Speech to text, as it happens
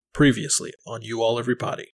Previously on You All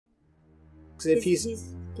Everybody. If he's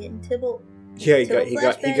getting Tybalt. Yeah, he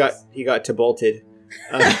got Tybalted.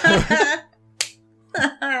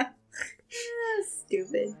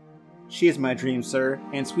 Stupid. She is my dream, sir,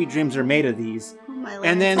 and sweet dreams are made of these. Oh, my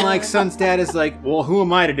and then, like, Sun's dad is like, well, who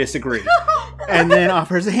am I to disagree? And then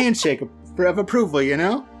offers a handshake of approval, you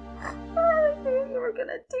know? I knew you were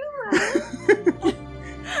gonna do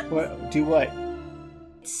that. What? Do what?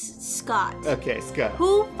 Scott. Okay, Scott.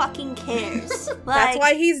 Who fucking cares? That's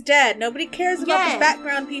why he's dead. Nobody cares about the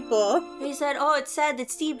background people. He said, oh, it's sad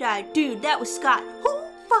that Steve died. Dude, that was Scott. Who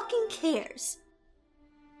fucking cares?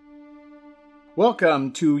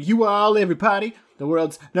 Welcome to You All Everybody, the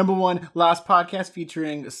world's #1 lost podcast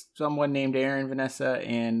featuring someone named Aaron, Vanessa,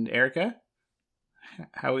 and Erica.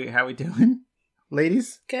 How we doing,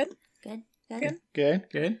 ladies? Good.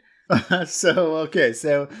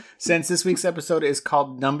 So since this week's episode is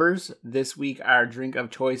called Numbers, this week our drink of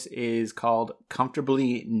choice is called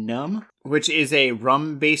Comfortably Numb, which is a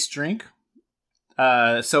rum-based drink.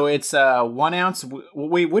 So it's 1 ounce.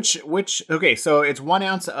 Which? Okay, so it's 1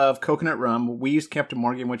 ounce of coconut rum. We used Captain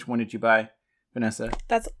Morgan. Which one did you buy, Vanessa?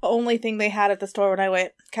 That's the only thing they had at the store when I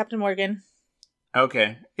went. Captain Morgan.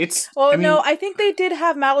 Okay, I think they did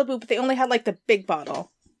have Malibu, but they only had like the big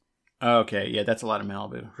bottle. Okay, yeah, that's a lot of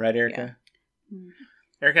Malibu, right, Erica? Yeah.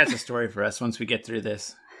 Erica has a story for us once we get through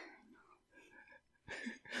this.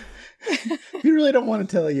 If you really don't want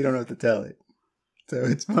to tell it, you don't have to tell it, so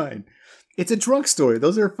it's fine. It's a drunk story.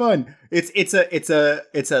 Those are fun. It's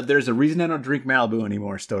a there's a reason I don't drink Malibu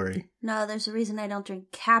anymore story. No, there's a reason I don't drink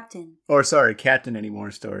Captain. Or sorry, Captain anymore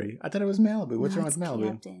story. I thought it was Malibu. What's wrong with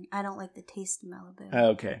Malibu? Captain. I don't like the taste of Malibu. Oh,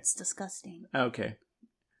 okay. It's disgusting. Okay.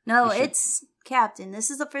 No, it's Captain. This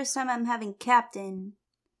is the first time I'm having Captain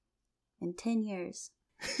in 10 years.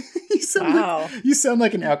 You sound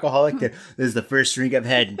like an alcoholic. This is the first drink I've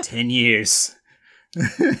had in 10 years.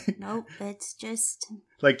 Nope, it's just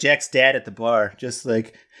like Jack's dad at the bar. Just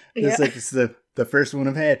like it's the first one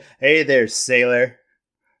I've had. Hey there, sailor.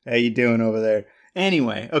 How you doing over there?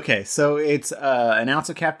 Anyway, okay, so it's an ounce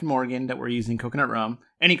of Captain Morgan that we're using coconut rum.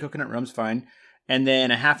 Any coconut rum's fine. And then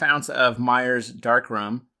a half ounce of Myers dark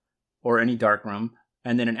rum, or any dark rum.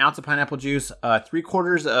 And then an ounce of pineapple juice,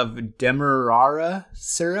 3/4 of Demerara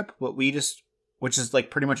syrup, which is like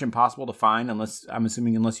pretty much impossible to find unless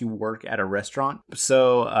you work at a restaurant.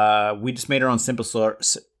 So we just made our own simple syrup.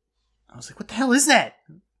 I was like, what the hell is that?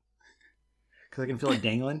 Because I can feel it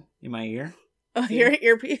dangling in my ear. Oh, your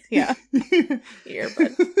earpiece? Yeah.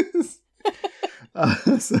 Earbud.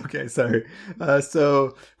 Okay, sorry.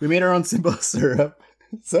 So we made our own simple syrup.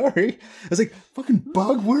 Sorry. I was like, fucking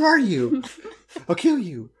bug, where are you? I'll kill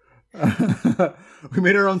you. We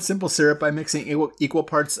made our own simple syrup by mixing equal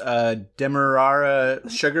parts Demerara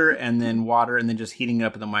sugar and then water and then just heating it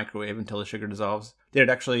up in the microwave until the sugar dissolves. Did it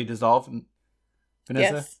actually dissolve,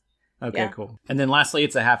 Vanessa? Yes. Okay, yeah. Cool. And then lastly,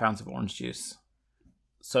 it's a half ounce of orange juice.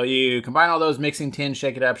 So you combine all those mixing tin,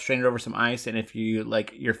 shake it up, strain it over some ice, and if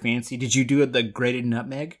you're fancy, did you do the grated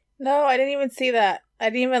nutmeg? No, I didn't even see that.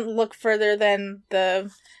 I didn't even look further than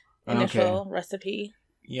the initial recipe.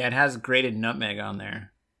 Yeah, it has grated nutmeg on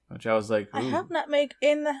there, which I was like, ooh. I have nutmeg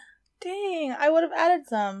in the... Dang, I would have added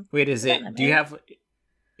some. Wait, is it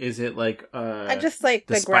like I just like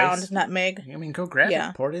the ground nutmeg. I mean, go grab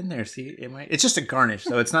it, pour it in there. See, it's just a garnish,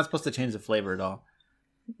 so it's not supposed to change the flavor at all.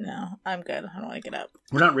 No, I'm good. I don't want to get up.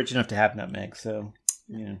 We're not rich enough to have nutmeg, so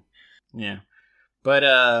yeah. But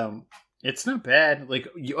it's not bad.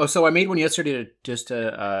 So I made one yesterday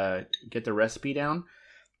to get the recipe down,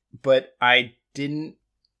 but I didn't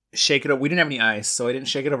shake it up. We didn't have any ice, so I didn't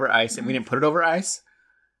shake it over ice, and we didn't put it over ice.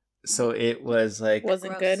 So it was like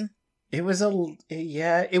wasn't good. It was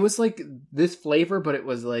it was like this flavor, but it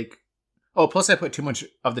was like plus I put too much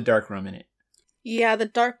of the dark rum in it. Yeah, the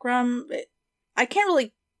dark rum. I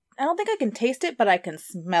don't think I can taste it, but I can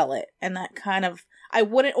smell it. And that kind of, I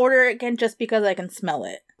wouldn't order it again just because I can smell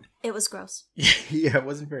it. It was gross. Yeah, it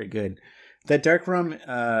wasn't very good. That dark rum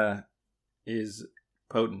is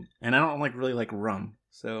potent. And I don't really like rum.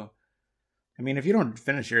 So, I mean, if you don't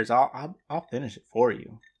finish yours, I'll finish it for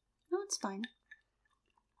you. No, it's fine.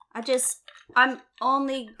 I'm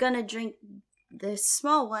only gonna drink the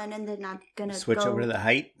small one and then I'm gonna switch over to the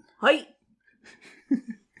height. Height!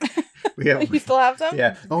 You still have some?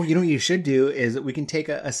 Yeah. Oh, you know what you should do is we can take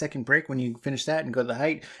a second break when you finish that and go to the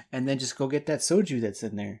height and then just go get that soju that's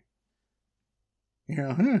in there.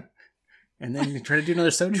 And then try to do another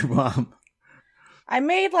soju bomb. I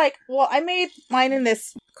made mine in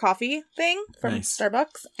this coffee thing from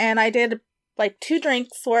Starbucks, and I did 2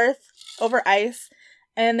 drinks worth over ice,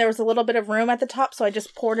 and there was a little bit of room at the top, so I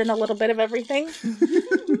just poured in a little bit of everything.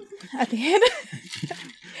 at the end.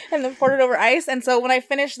 And then poured it over ice. And so when I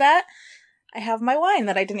finish that, I have my wine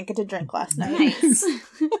that I didn't get to drink last night. Nice.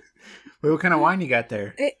 Wait, what kind of wine you got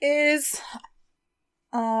there? It is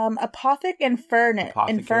Apothic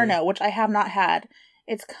Inferno, which I have not had.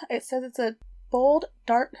 It says it's a bold,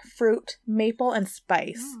 dark fruit, maple, and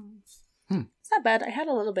spice. It's not bad. I had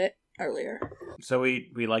a little bit earlier. So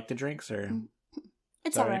we like the drinks, or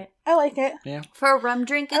It's alright. I like it. Yeah. For a rum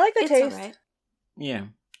drink, I like the it's taste. alright. Yeah,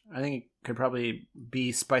 I think it could probably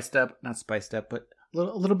be spiced up, not spiced up, but a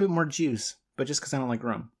little bit more juice. But just because I don't like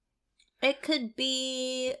rum. It could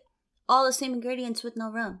be all the same ingredients with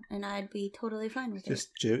no rum, and I'd be totally fine with it.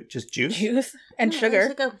 Just juice. Juice and Yeah, sugar.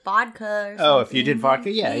 It's like a vodka or something. Oh, if you did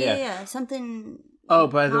vodka, yeah. Something. Oh,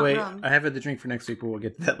 by the not way, rum. I have the drink for next week, but we'll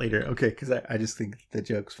get to that later. Okay, because I just think the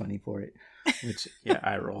joke's funny for it. Which, yeah,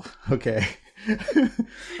 I roll. Okay.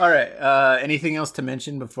 All right. Anything else to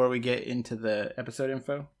mention before we get into the episode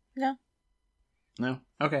info? No?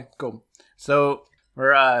 Okay, cool. So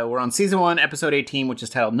we're on season 1, episode 18, which is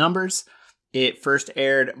titled Numbers. It first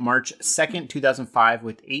aired March 2nd, 2005,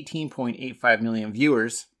 with 18.85 million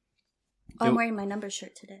viewers. Oh, I'm wearing my number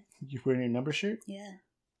shirt today. You're wearing your number shirt? Yeah.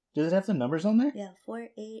 Does it have the numbers on there? Yeah, 4,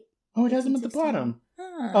 8. Oh, it has them at the bottom.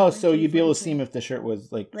 Oh, so you'd be able to see them if the shirt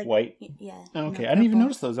was like white? Yeah. Oh, okay, no, I didn't even purple.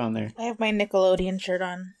 notice those on there. I have my Nickelodeon shirt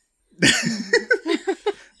on.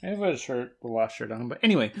 I have a wash shirt on, but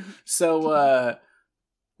anyway, so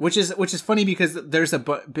which is funny because there's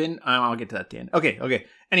been I'll get to that at the end. Okay.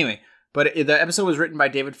 Anyway, but the episode was written by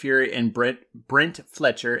David Fury and Brent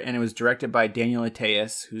Fletcher, and it was directed by Daniel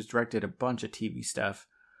Attias, who's directed a bunch of TV stuff.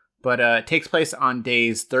 But it takes place on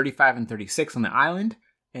days 35 and 36 on the island.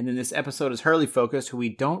 And then this episode is Hurley focused, who we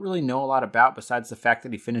don't really know a lot about besides the fact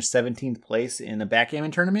that he finished 17th place in the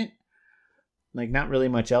backgammon tournament. Like, not really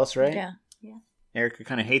much else, right? Yeah. Erica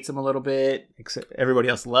kind of hates him a little bit, except everybody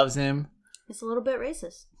else loves him. It's a little bit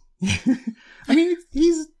racist. I mean,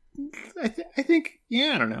 I think,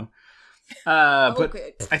 I don't know. But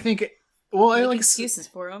Okay. I think, well, I like excuses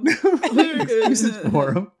for him. excuses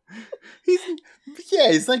for him.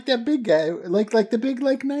 He's like that big guy, like the big,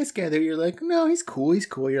 like, nice guy that you're like, no, he's cool.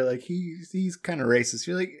 You're like, he's kind of racist.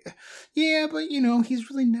 You're like, yeah, but he's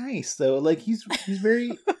really nice though. Like he's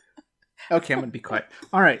very. Okay, I'm gonna be quiet.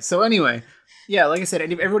 All right. So anyway, yeah, like I said,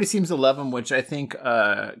 everybody seems to love him, which I think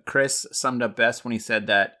Chris summed up best when he said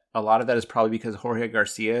that a lot of that is probably because Jorge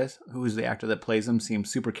Garcia, who's the actor that plays him,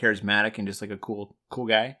 seems super charismatic and just like a cool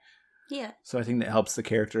guy. Yeah. So I think that helps the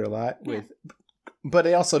character a lot with. But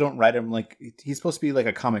they also don't write him like he's supposed to be like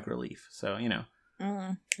a comic relief. So,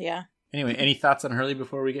 Yeah. Anyway, any thoughts on Hurley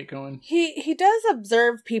before we get going? He does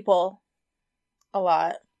observe people a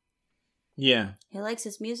lot. Yeah. He likes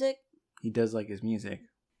his music. He does like his music.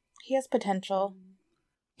 He has potential.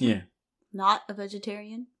 Yeah. Not a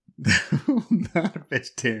vegetarian. Not a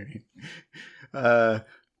vegetarian. But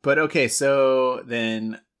okay, so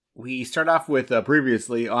then we start off with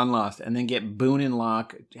previously on Lost, and then get Boone and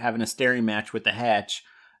Locke having a staring match with the Hatch,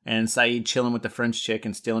 and Saeed chilling with the French chick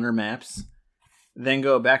and stealing her maps. Then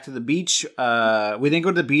go back to the beach. We then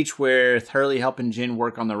go to the beach where Hurley helping Jin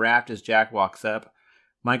work on the raft as Jack walks up.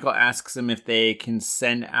 Michael asks him if they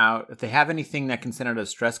have anything that can send out a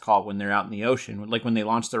stress call when they're out in the ocean, like when they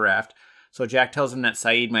launch the raft. So Jack tells him that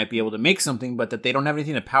Saeed might be able to make something, but that they don't have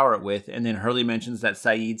anything to power it with. And then Hurley mentions that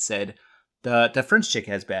Saeed said the French chick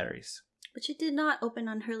has batteries. But it did not open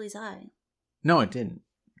on Hurley's eye. No, it didn't.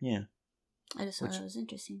 Yeah. I just thought that was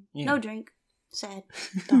interesting. Yeah. No drink. Sad.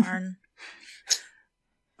 Darn.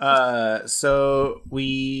 So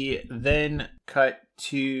we then cut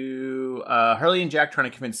to Hurley and Jack trying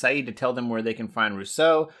to convince Saeed to tell them where they can find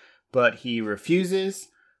Rousseau, but he refuses.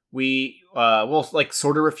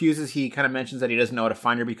 Sort of refuses. He kind of mentions that he doesn't know how to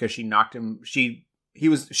find her because she knocked him. She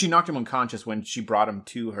knocked him unconscious when she brought him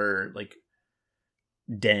to her like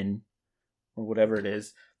den or whatever it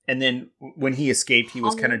is. And then when he escaped, he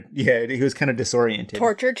was kind of disoriented.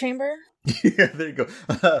 Torture chamber? Yeah, there you go.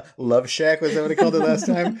 Love Shack, was that what I called it last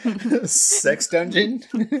time? Sex dungeon?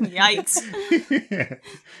 Yikes.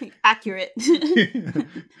 Accurate.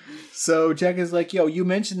 So Jack is like, yo, you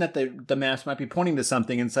mentioned that the maps might be pointing to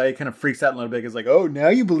something, and Saeed kind of freaks out a little bit. He's like, oh, now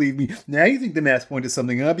you believe me. Now you think the maps point to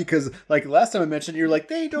something, huh? Because like last time I mentioned, you're like,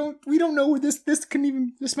 we don't know where this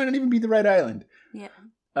might not even be the right island. Yeah.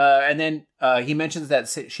 And then he mentions that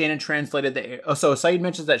Shannon translated Saeed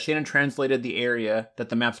mentions that Shannon translated the area that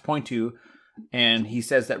the maps point to, and he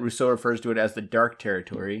says that Rousseau refers to it as the Dark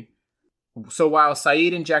Territory. So while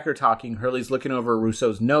Saeed and Jack are talking, Hurley's looking over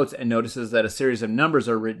Rousseau's notes and notices that a series of numbers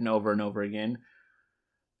are written over and over again,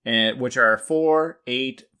 which are 4,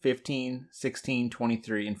 8, 15, 16,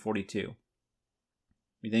 23, and 42.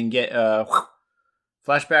 We then get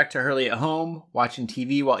flashback to Hurley at home, watching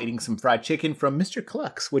TV while eating some fried chicken from Mr.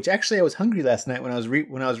 Cluck's, which actually I was hungry last night when I was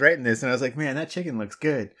writing this, and I was like, man, that chicken looks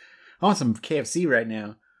good. I want some KFC right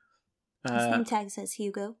now. His name tag says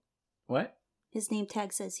Hugo. What? His name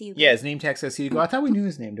tag says Hugo. Yeah, his name tag says Hugo. I thought we knew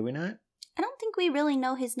his name. Do we not? I don't think we really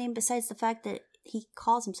know his name besides the fact that he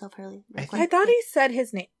calls himself Hurley. I thought he said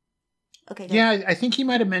his name. Okay. Yeah, I think he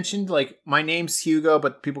might have mentioned, like, my name's Hugo,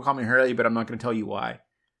 but people call me Hurley, but I'm not going to tell you why.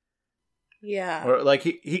 Yeah. Or, like,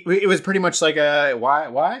 it was pretty much like,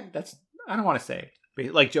 why? That's, I don't want to say.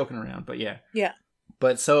 Like, joking around, but yeah. Yeah.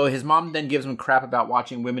 But so his mom then gives him crap about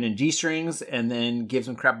watching women in G-strings, and then gives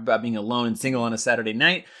him crap about being alone and single on a Saturday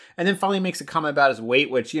night, and then finally makes a comment about his weight,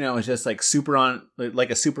 which, you know, is just like a super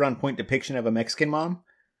on point depiction of a Mexican mom.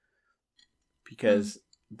 Because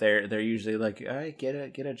they're usually like, "Hey, get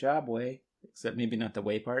a job, way," except maybe not the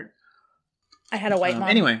way part. I had a white mom.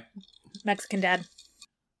 Anyway, Mexican dad.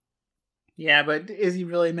 Yeah, but is he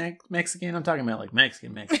really Mexican? I'm talking about like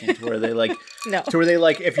Mexican to where they like no. To where they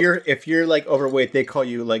like if you're like overweight, they call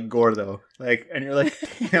you like gordo, like, and you're like,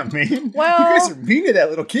 damn man, well, you guys are mean to that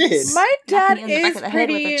little kid. My dad is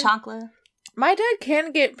pretty. With a chocolate. My dad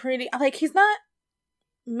can get pretty. Like, he's not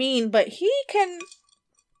mean, but he can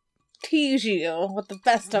tease you with the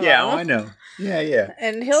best of them. Yeah, I know. Yeah.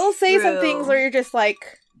 And he'll say some things where you're just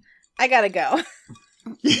like, I gotta go.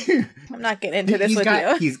 I'm not getting into this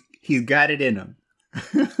with you. He's got it in him.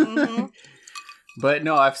 Mm-hmm. But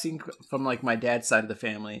no, I've seen from like my dad's side of the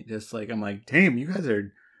family, just like, I'm like, damn, you guys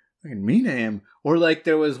are fucking mean to him. Or like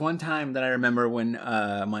there was one time that I remember when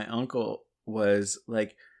my uncle was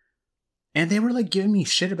like, and they were like giving me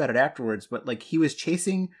shit about it afterwards, but like he was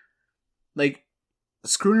chasing, like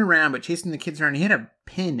screwing around, but chasing the kids around. He had a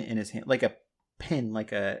pin in his hand, like a pin,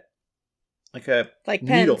 like a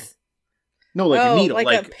needle. Pens. No, like a needle,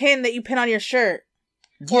 like a pin that you pin on your shirt.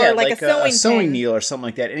 Yeah, or like a sewing needle or something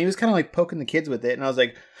like that. And he was kind of like poking the kids with it. And I was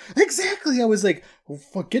like, exactly. I was like,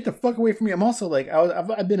 well, get the fuck away from me. I'm also like,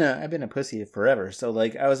 I've been a pussy forever. So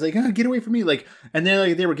like, I was like, oh, get away from me. Like, and then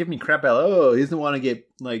like, they were giving me crap about, oh, he doesn't want to get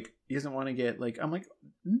like, I'm like,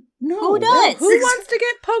 no. Who does? Who wants to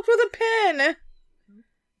get poked with a pin?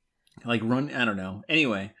 Like run, I don't know.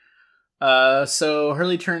 Anyway, so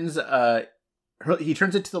Hurley turns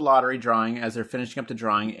it to the lottery drawing as they're finishing up the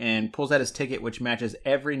drawing and pulls out his ticket, which matches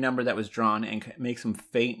every number that was drawn and makes him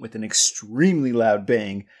faint with an extremely loud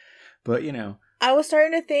bang. But, you know. I was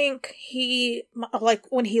starting to think he, like,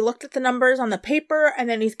 when he looked at the numbers on the paper and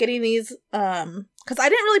then he's getting these, because I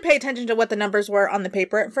didn't really pay attention to what the numbers were on the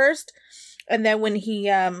paper at first. And then when he,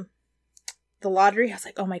 the lottery, I was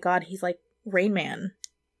like, oh my God, he's like Rain Man.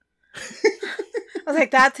 I was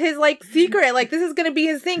like, that's his, like, secret. Like, this is going to be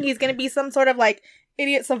his thing. He's going to be some sort of, like,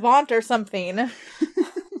 idiot savant or something.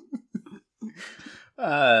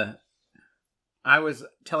 I was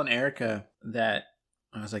telling Erica that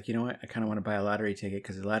I was like, you know what? I kind of want to buy a lottery ticket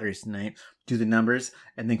because the lottery's tonight. Do the numbers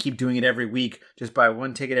and then keep doing it every week. Just buy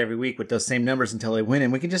one ticket every week with those same numbers until I win.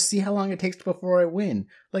 And we can just see how long it takes before I win.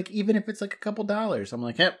 Like, even if it's like a couple dollars. I'm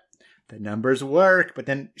like, yep, the numbers work. But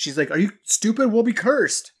then she's like, are you stupid? We'll be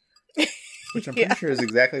cursed. Which I'm pretty sure is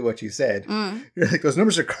exactly what you said. You're like, those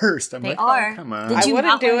numbers are cursed. I'm they like, are. Oh, come on. Did you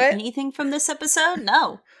wouldn't not do learn it. anything from this episode?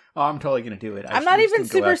 No. Oh, I'm totally going to do it. I'm not even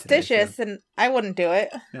superstitious, and I wouldn't do it.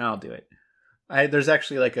 No, I'll do it. There's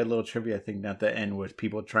actually like a little trivia thing at the end with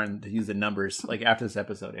people trying to use the numbers like after this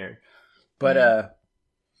episode aired. But,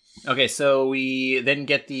 okay, so we then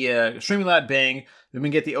get the extremely loud bang. Then we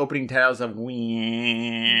get the opening titles of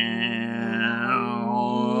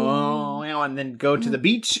and then go to the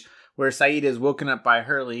beach where Sayid is woken up by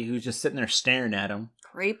Hurley, who's just sitting there staring at him.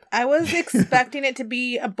 Creep. I was expecting it to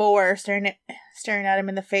be a boar staring at him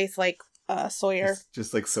in the face like Sawyer.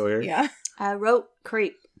 Just like Sawyer? Yeah. I wrote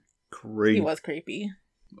creep. Creep. He was creepy.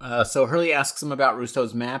 So Hurley asks him about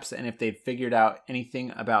Rusto's maps and if they've figured out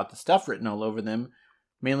anything about the stuff written all over them,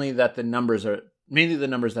 mainly the numbers that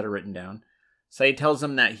are written down. Sayid tells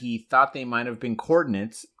him that he thought they might have been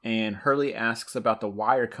coordinates, and Hurley asks about the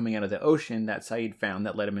wire coming out of the ocean that Sayid found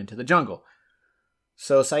that led him into the jungle.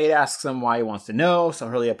 So Sayid asks him why he wants to know, so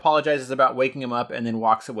Hurley apologizes about waking him up and then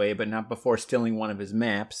walks away, but not before stealing one of his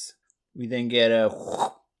maps. We then get a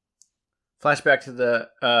flashback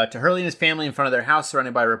to Hurley and his family in front of their house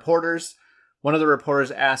surrounded by reporters. One of the reporters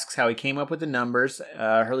asks how he came up with the numbers.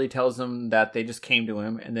 Hurley tells them that they just came to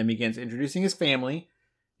him and then begins introducing his family,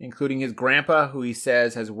 including his grandpa, who he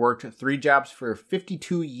says has worked 3 jobs for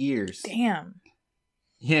 52 years. Damn.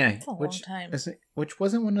 Yeah. That's a long time. Which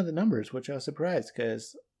wasn't one of the numbers, which I was surprised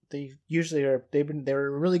because they usually are. They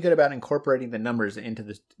were really good about incorporating the numbers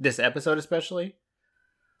into this episode, especially.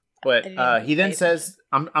 But didn't he then pay says,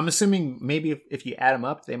 I'm assuming maybe if you add them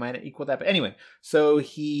up, they might equal that. But anyway, so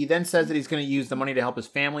he then says that he's going to use the money to help his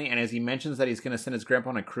family. And as he mentions that he's going to send his grandpa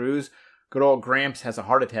on a cruise, good old Gramps has a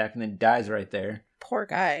heart attack and then dies right there. Poor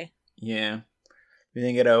guy. Yeah. We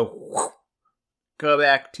then go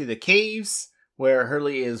back to the caves where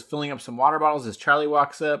Hurley is filling up some water bottles as Charlie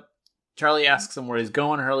walks up. Charlie asks him where he's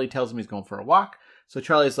going. Hurley tells him he's going for a walk. So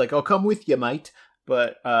Charlie's like, I'll come with you, mate.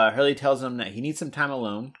 But Hurley tells him that he needs some time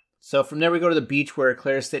alone. So from there we go to the beach where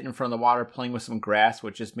Claire's sitting in front of the water playing with some grass,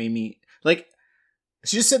 which just made me, like,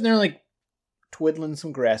 she's just sitting there, like, twiddling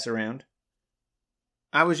some grass around.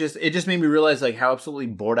 It just made me realize, like, how absolutely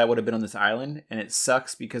bored I would have been on this island. And it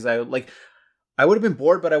sucks because I would have been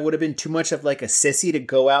bored, but I would have been too much of, like, a sissy to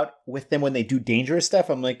go out with them when they do dangerous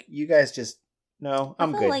stuff. I'm like, you guys just, no, I'm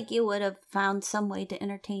I feel good. like you would have found some way to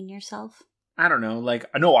entertain yourself. I don't know. Like,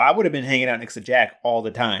 no, I would have been hanging out next to Jack all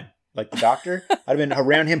the time. Like the doctor, I'd have been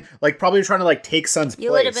around him, like probably trying to like take Son's place.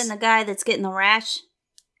 You would have been the guy that's getting the rash.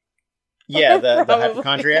 Yeah, the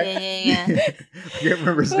hypochondriac. Yeah. I can't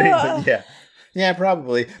remember his name, but yeah,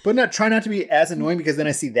 probably. But try not to be as annoying because then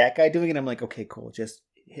I see that guy doing it. I'm like, okay, cool, just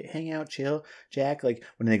hang out, chill, Jack. Like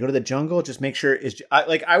when they go to the jungle, just make sure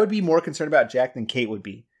I would be more concerned about Jack than Kate would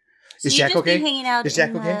be. Is Jack okay? Be hanging out Is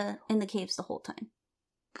Jack okay? In the caves the whole time.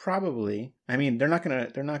 Probably. I mean, they're not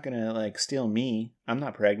gonna like steal me. I'm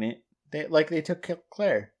not pregnant. They took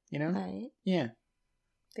Claire, you know? Right. Yeah.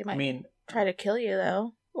 They might try to kill you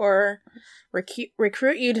though, or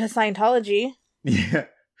recruit you to Scientology. Yeah,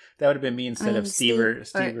 that would have been me instead of Steve or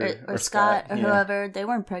Scott or whoever. They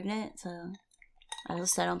weren't pregnant, so at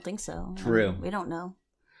least I don't think so. True. We don't know.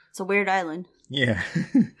 It's a weird island. Yeah,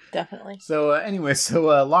 definitely. So anyway,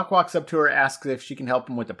 Locke walks up to her, asks if she can help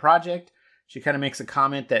him with the project. She kind of makes a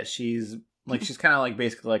comment that she's kind of like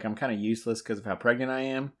basically like I'm kind of useless because of how pregnant I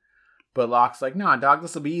am. But Locke's like, nah, dog,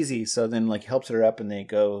 this will be easy. So then like helps her up and they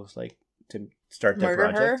go like to start their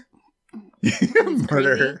project.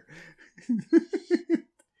 Murder her.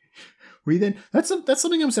 That's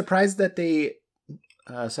something I'm surprised that they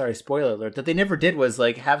sorry, spoiler alert, that they never did was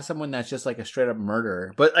like have someone that's just like a straight up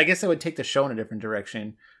murderer. But I guess that would take the show in a different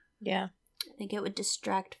direction. Yeah. I think it would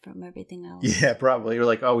distract from everything else. Yeah, probably. You're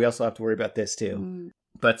like, oh, we also have to worry about this too. Mm.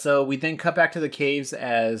 But so we then cut back to the caves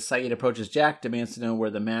as Sayid approaches Jack, demands to know where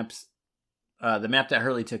the map that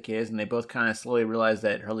Hurley took is, and they both kind of slowly realize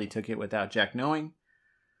that Hurley took it without Jack knowing.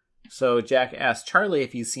 So Jack asks Charlie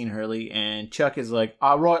if he's seen Hurley, and Chuck is like,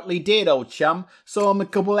 I rightly did, old chum. Saw him a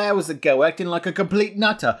couple hours ago, acting like a complete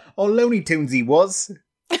nutter. Old Looney Tunes he was.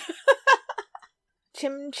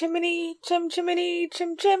 Chim chimney, chim chimney,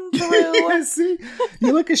 chim chim chiroo. See,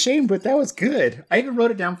 you look ashamed, but that was good. I even wrote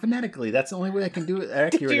it down phonetically. That's the only way I can do it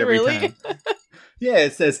accurate every time. Yeah,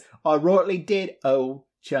 it says, I rightly did, oh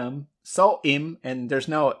chum. Saw him, and there's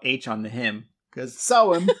no H on the him, because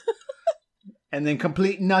saw him. And then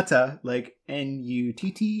complete nutter, like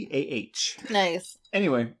Nuttah. Nice.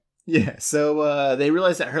 Anyway, yeah, so they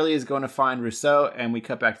realize that Hurley is going to find Rousseau, and we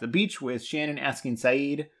cut back to the beach with Shannon asking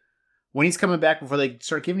Sayid when he's coming back before they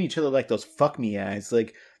start giving each other like those fuck me eyes,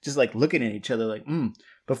 like just like looking at each other like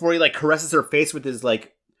before he like caresses her face with his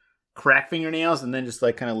like crack fingernails and then just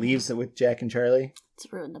like kind of leaves it with Jack and Charlie.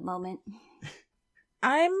 It's ruined the moment.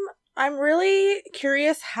 I'm really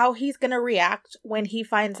curious how he's gonna react when he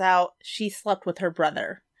finds out she slept with her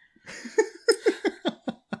brother.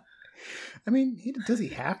 I mean, does he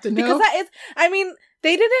have to know? Because that is, I mean,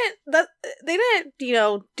 they didn't,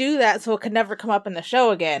 do that so it could never come up in the show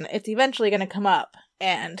again. It's eventually going to come up,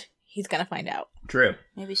 and he's going to find out. True.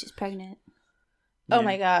 Maybe she's pregnant. Yeah. Oh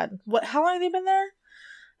my god! How long have they been there?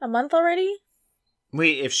 A month already?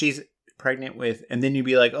 Wait, if she's pregnant with, and then you'd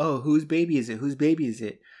be like, oh, whose baby is it? Whose baby is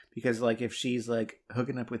it? Because like if she's like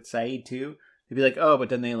hooking up with Sayid too, they'd be like, oh, but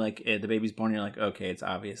then they like the baby's born. You're like, okay, it's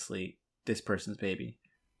obviously this person's baby.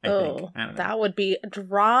 I think. I don't know. That would be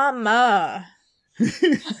drama.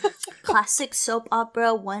 Classic soap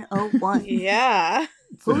opera 101. Yeah.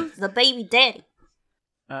 Who's the baby daddy?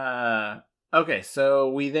 Okay, so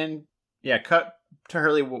we then cut to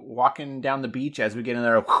Hurley walking down the beach as we get in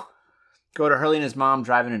there. Go to Hurley and his mom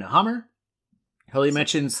driving in a Hummer. Hurley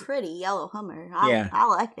mentions pretty yellow Hummer. I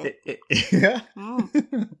like it. Yeah.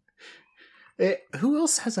 Mm. Who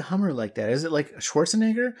else has a Hummer like that? Is it like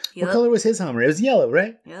Schwarzenegger? Yep. What color was his Hummer? It was yellow,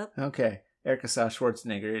 right? Yep. Okay. Erica saw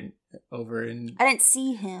Schwarzenegger over in... I didn't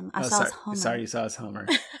see him. I saw his Hummer. Sorry, you saw his Hummer.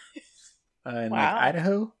 In wow. like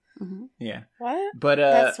Idaho? Mm-hmm. Yeah. What? But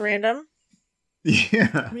that's random.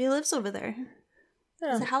 Yeah. He lives over there. Yeah.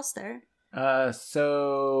 There's a house there.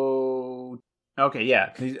 Okay,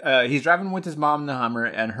 yeah. He's driving with his mom in the Hummer,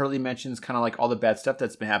 and Hurley mentions kind of like all the bad stuff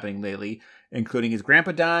that's been happening lately. including his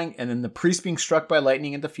grandpa dying, and then the priest being struck by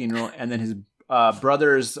lightning at the funeral, and then his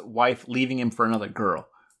brother's wife leaving him for another girl.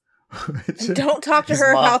 Don't talk to His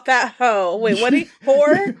her mom- about that hoe. Wait, what do you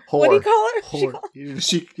whore? What do you call her?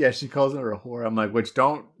 Whore. She calls her a whore. I'm like, which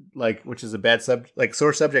is a bad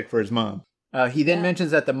sore subject for his mom. He then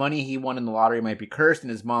mentions that the money he won in the lottery might be cursed,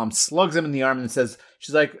 and his mom slugs him in the arm and says,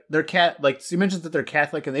 she's like, she mentions that they're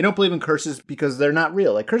Catholic and they don't believe in curses because they're not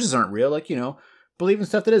real. Like, curses aren't real. Like, believe in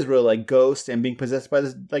stuff that is real, like ghosts and being possessed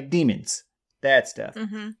by demons. That stuff.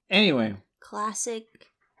 Mm-hmm. Anyway. Classic,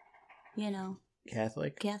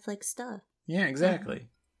 Catholic stuff. Yeah, exactly.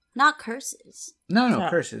 Not curses. No,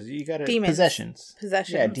 curses. You gotta... Demons. Possessions.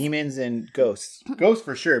 Yeah, demons and ghosts. Ghosts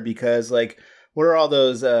for sure, because, like, what are all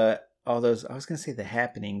those, I was gonna say The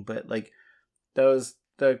Happening, but, like,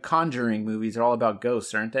 the Conjuring movies are all about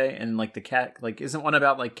ghosts, aren't they? And, like, isn't one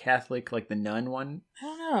about, like, Catholic, like, the nun one? I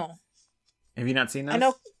don't know. Have you not seen those? I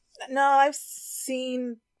know. No, I've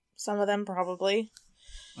seen some of them, probably.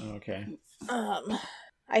 Okay.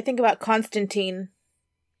 I think about Constantine.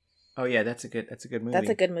 Oh yeah, that's a good movie. That's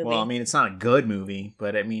a good movie. Well, I mean, it's not a good movie,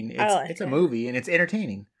 but I mean, it's a movie and it's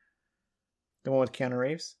entertaining. The one with Keanu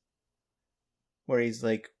Reeves, where he's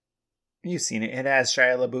like, you've seen it. It has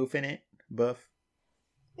Shia LaBeouf in it. Buff.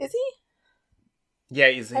 Is he? Yeah,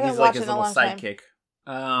 he's like his little sidekick.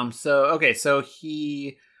 So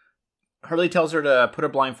Hurley tells her to put a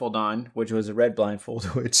blindfold on, which was a red blindfold,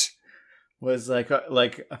 which was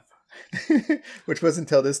which wasn't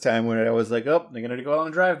until this time when I was like, oh, they're going to go on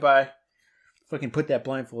a drive-by. Fucking put that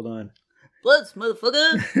blindfold on. Bloods,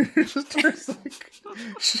 motherfucker.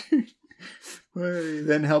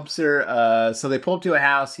 Then helps her. So they pull up to a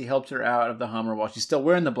house. He helps her out of the Hummer while she's still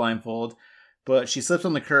wearing the blindfold. But she slips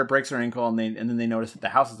on the curb, breaks her ankle, and then they notice that the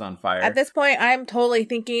house is on fire. At this point, I'm totally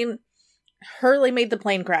thinking Hurley made the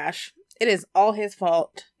plane crash. It is all his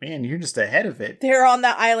fault. Man, you're just ahead of it. They're on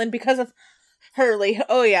that island because of Hurley.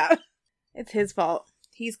 Oh yeah, it's his fault.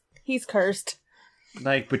 He's cursed.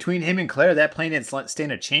 Like, between him and Claire, that plane didn't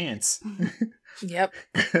stand a chance. Yep.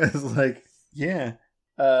 Yeah.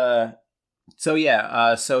 So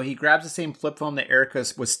he grabs the same flip phone that Erica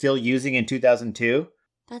was still using in 2002.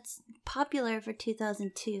 That's popular for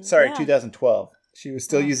 2002. Sorry, Yeah. 2012. She was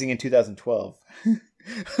still using in 2012. I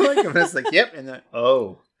was like, yep, and then,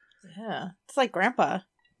 oh. Yeah. It's like Grandpa.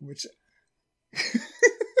 Which...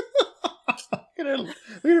 Look at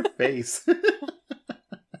her face.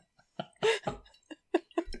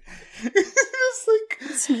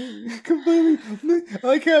 It's like completely. I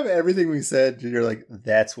like how everything we said, you're like,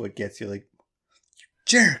 that's what gets you, like,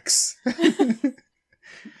 jerks.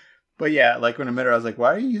 But yeah, like when I met her, I was like,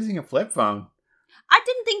 why are you using a flip phone? I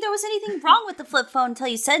didn't think there was anything wrong with the flip phone until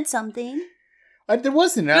you said something. There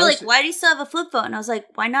wasn't. You're like, why do you still have a flip phone? And I was like,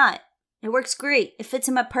 why not? It works great. It fits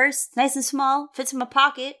in my purse, nice and small, fits in my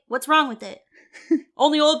pocket. What's wrong with it?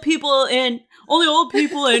 Only old people and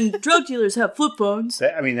drug dealers have flip phones.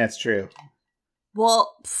 That's true.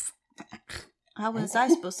 Well, how was I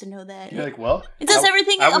supposed to know that? You're like, well, it does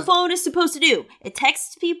everything a phone is supposed to do. It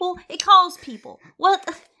texts people. It calls people. What?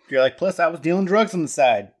 You're like, plus I was dealing drugs on the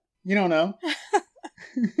side. You don't know.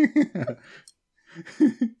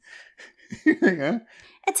 Like, huh?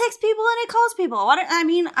 It texts people and it calls people.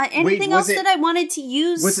 Anything else that I wanted to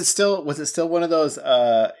use? Was it still one of those?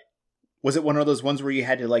 Was it one of those ones where you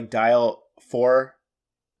had to like dial 4?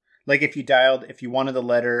 Like if you wanted the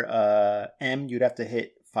letter M, you'd have to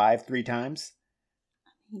hit 5 3 times.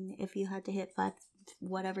 If you had to hit 5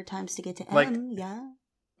 whatever times to get to like, M, yeah.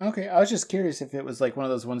 Okay, I was just curious if it was like one of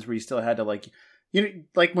those ones where you still had to like,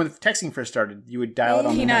 like when texting first started, you would dial it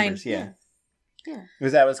on the numbers. Yeah.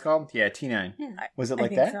 Was that what it's called? Yeah, T9. Yeah. Was it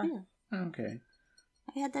like that? So. Yeah. Oh, okay.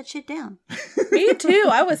 I had that shit down. Me too.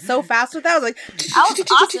 I was so fast with that. I was like, I was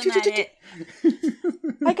awesome at it.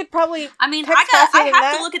 I could probably. I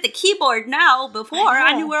have to look at the keyboard now. Before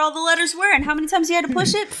I knew where all the letters were and how many times you had to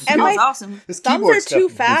push it. And that was awesome. This thumbs are too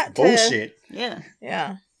fat. Bullshit. Yeah.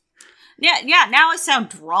 Yeah. Yeah. Now I sound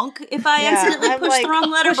drunk if I accidentally push the wrong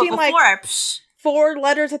letter. But before 4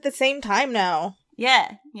 letters at the same time now.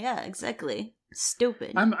 Yeah. Exactly.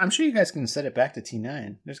 Stupid. I'm sure you guys can set it back to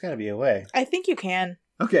T9. There's got to be a way. I think you can.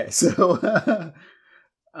 Okay, so grabs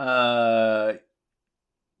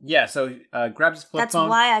his flip phone. That's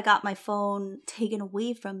why I got my phone taken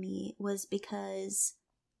away from me, was because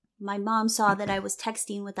my mom saw that I was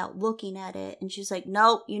texting without looking at it, and she's like,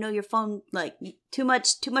 "Nope, your phone, like too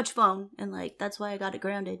much phone," and like that's why I got it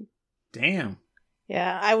grounded. Damn.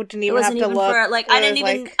 Yeah, I didn't even have to look. I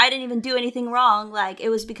didn't even do anything wrong. Like it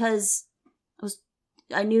was because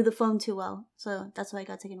I knew the phone too well, so that's why I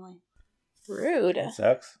got taken away. Rude. That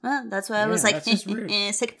sucks. Well, that's why I was Yeah, like, that's just rude.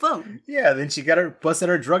 second phone. Yeah, then she got her busted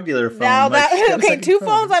her drug dealer phone. Now Like, she got a okay, second 2 phone.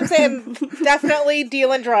 phones. I'm saying definitely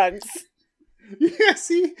dealing drugs. Yeah,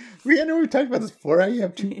 see, I know we talked about this before. How you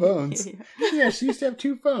have 2 phones? Yeah, she used to have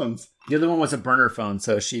 2 phones. The other one was a burner phone,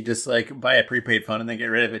 so she just like buy a prepaid phone and then get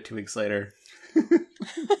rid of it 2 weeks later.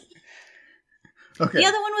 Okay. The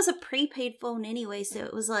other one was a prepaid phone anyway, so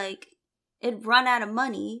it was like it'd run out of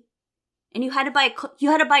money, and you had to buy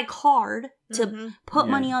a card to Mhm. put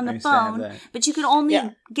Yeah, money on I the used to have phone, that. but you could only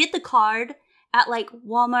Yeah. get the card at like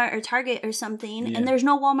Walmart or Target or something, Yeah. and there's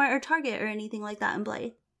no Walmart or Target or anything like that in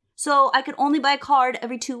Blythe. So I could only buy a card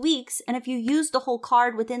every 2 weeks, and if you used the whole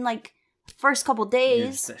card within like the first couple You're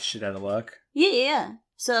days, just that shit out of luck. yeah.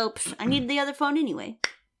 So I needed the other phone anyway.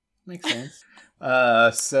 Makes sense.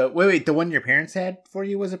 So wait, the one your parents had for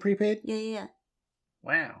you was a prepaid? Yeah.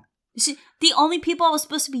 Wow. See, the only people I was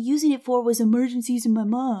supposed to be using it for was emergencies and my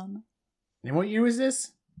mom. And what year was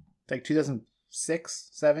this? Like 2006,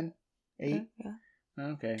 7, 8? Yeah.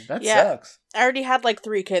 Okay, that Yeah. sucks. I already had like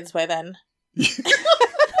 3 kids by then.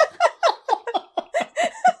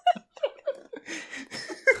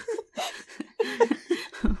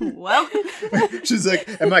 Well, She's like,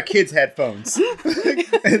 and my kids had phones,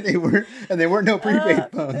 and they weren't no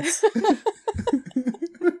prepaid phones.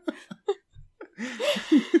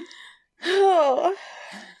 Oh,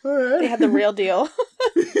 All right. they had the real deal.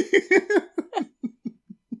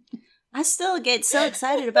 I still get so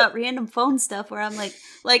excited about random phone stuff where I'm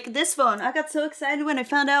like this phone. I got so excited when I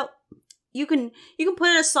found out you can put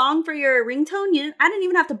in a song for your ringtone. I didn't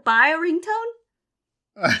even have to buy a ringtone.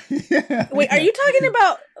 Yeah. Wait, are you talking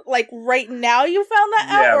about like right now you found that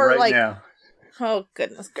out? Yeah, or right like, now. oh,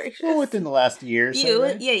 goodness gracious. Well, within the last year or so,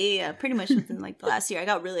 right? Yeah. Pretty much within like the last year, I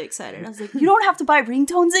got really excited. I was like, you don't have to buy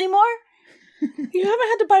ringtones anymore. You haven't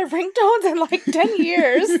had to buy ringtones in like 10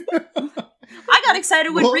 years. I got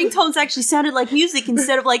excited when Well- ringtones actually sounded like music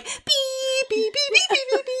instead of like beep beep beep beep beep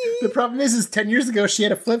beep beep. The problem is 10 years ago she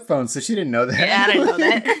had a flip phone, so she didn't know that. Yeah, I didn't know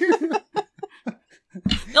that.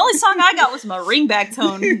 The only song I got was my ringback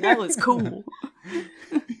tone. That was cool.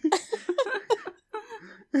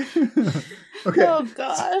 Okay. Oh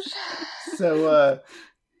gosh. So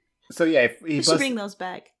yeah, he We should busts bring those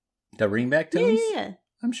back. the ringback tones. Yeah.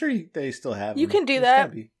 I'm sure they still have. You them. can do There's that.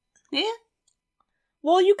 gotta be. Yeah.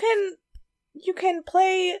 Well, you can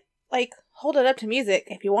play like hold it up to music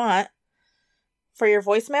if you want for your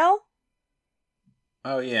voicemail.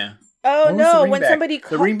 Oh yeah. Oh What was no, the when ringback? somebody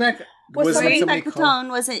The ringback Was was The when somebody ringback called. tone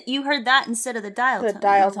wasn't. You heard that instead of the dial The tone.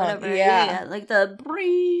 dial or tone, whatever. yeah. Like the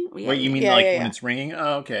bring. Yeah, What you mean, Yeah, like yeah, when yeah. it's ringing?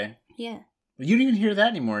 Oh, okay. Yeah. You don't even hear that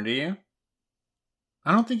anymore, do you?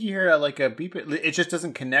 I don't think you hear like a beep. It just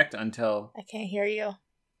doesn't connect until I can't hear you.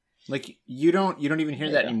 like you don't even hear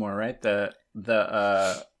There that you go. anymore, right? The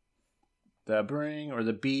bring or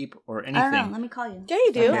the beep or anything. I don't know. Let me call you. Yeah,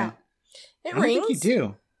 you do. Okay. Yeah. It I don't rings. think you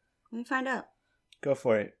do. Let me find out. Go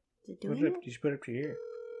for it. Is it Put doing it up, it? you should put it up to your ear.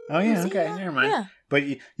 Oh yeah, See okay, that? never mind. Yeah. But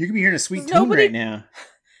you could be hearing a sweet tune Nobody- right now.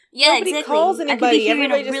 Yeah, Nobody exactly. calls I could be anybody. hearing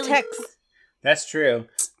Everybody a just really- texts. That's true.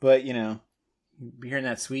 But you'd be hearing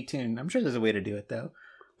that sweet tune. I'm sure there's a way to do it though.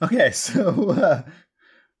 Okay, so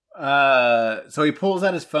so he pulls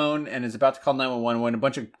out his phone and is about to call 911 when a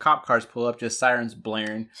bunch of cop cars pull up, just sirens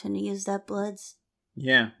blaring. Shouldn't have used that Bloods.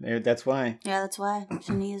 Yeah, that's why. Yeah, that's why.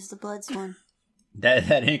 Shouldn't have used the Bloods one. That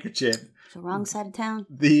handkerchief. It's the wrong side of town.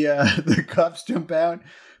 The cops jump out,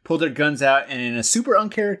 pull their guns out, and in a super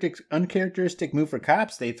uncharacteristic move for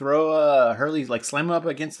cops, they throw Hurley, like slam him up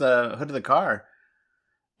against the hood of the car.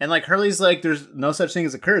 And like Hurley's like, there's no such thing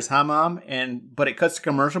as a curse, huh, Mom? But it cuts to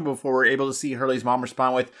commercial before we're able to see Hurley's mom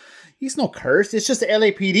respond with, "He's no curse. It's just the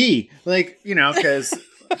LAPD." Like, because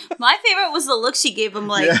My favorite was the look she gave him,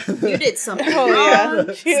 like, Yeah. you did something Oh wrong.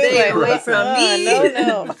 yeah. She was Stay like, away from me.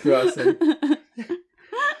 No. crossing.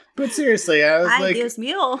 But seriously, I was Ay, like, Dios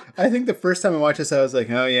mío. I think the first time I watched this, I was like,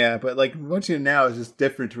 oh yeah. But like watching it now is just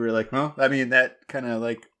different. We're like, well, I mean, that kind of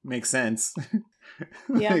like makes sense.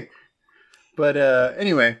 Yeah. But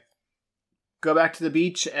anyway, go back to the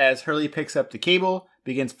beach as Hurley picks up the cable,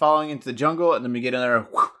 begins falling into the jungle, and then we get another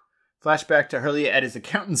flashback to Hurley at his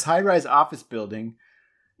accountant's high-rise office building.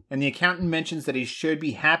 And the accountant mentions that he should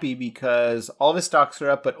be happy because all of his stocks are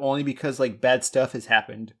up, but only because like bad stuff has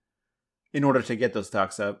happened in order to get those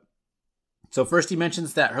stocks up. So first he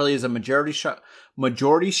mentions that Hurley is a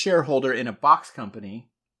majority shareholder in a box company,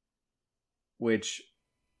 which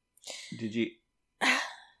did you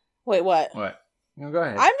Wait, what? what? No, go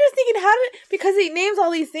ahead. I'm just thinking because he names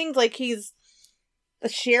all these things like he's a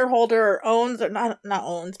shareholder or owns or not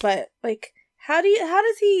owns, but like how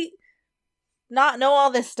does he not know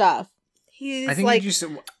all this stuff? he's I think like, you just I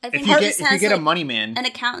if think you he get just if you has, get a like, money man, an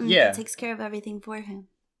accountant Yeah. that takes care of everything for him.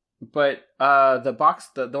 but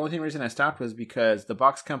the only reason I stopped was because the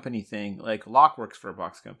box company thing, like Locke works for a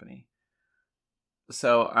box company,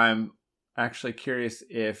 so I'm actually curious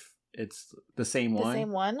if it's the same the one.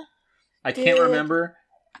 same one. I can't Did- remember.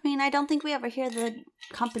 I mean, I don't think we ever hear the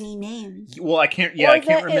company name. Well, I can't. Yeah, Or I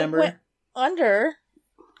can't that it remember. went under,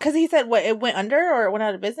 because he said what, it went under or it went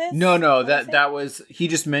out of business. No, What was it? that was he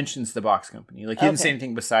just mentions the box company. Like he didn't say Okay.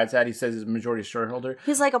 anything besides that. He says he's a majority shareholder.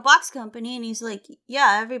 He's like a box company, and he's like,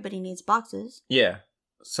 yeah, everybody needs boxes. Yeah.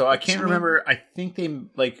 So I Which, can't I mean- remember. I think they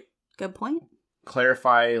like Good point.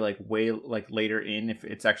 clarify like way like later in if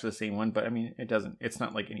it's actually the same one, but I mean it doesn't. It's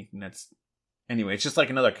not like anything that's anyway. It's just like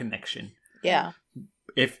another connection Yeah.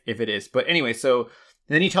 if it is. But anyway, so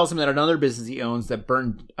then he tells him that another business he owns that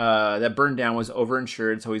burned down was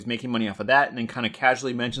overinsured, so he's making money off of that, and then kind of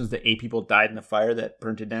casually mentions that 8 people died in the fire that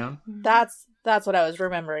burnt it down. That's what I was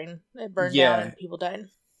remembering. It burned Yeah. down and people died.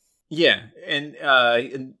 Yeah,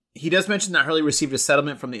 and he does mention that Hurley received a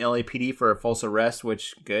settlement from the LAPD for a false arrest,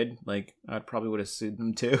 which good. Like I probably would have sued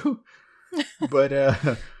them too.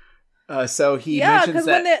 But so he mentions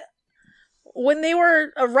that when they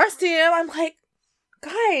were arresting him, I'm like,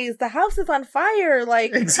 guys, the house is on fire.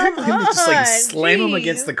 Like, exactly come they just like on, slam him jeez.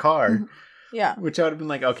 against the car, Yeah. which I would have been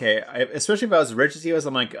like, okay, especially if I was as rich as he was,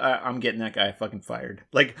 I'm like, I'm getting that guy fucking fired.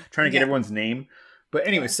 Like trying to get Yeah. everyone's name. But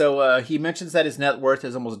anyway, so he mentions that his net worth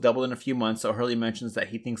has almost doubled in a few months, so Hurley mentions that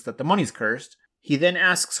he thinks that the money's cursed. He then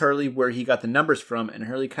asks Hurley where he got the numbers from, and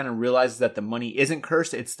Hurley kind of realizes that the money isn't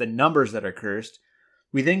cursed, it's the numbers that are cursed.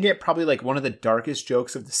 We then get probably like one of the darkest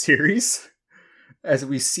jokes of the series, as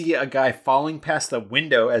we see a guy falling past the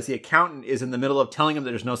window as the accountant is in the middle of telling him that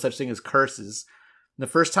there's no such thing as curses. The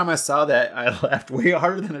first time I saw that, I laughed way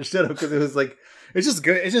harder than I should have, because it was like, it's just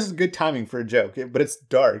good. It's just good timing for a joke, but it's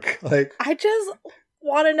dark. Like, I just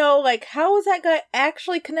want to know, like, how is that guy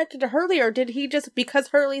actually connected to Hurley, or did he just, because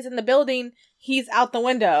Hurley's in the building, he's out the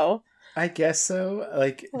window? I guess so.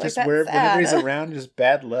 Like just that's whenever he's sad. around, just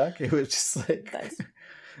bad luck. It was just like That's-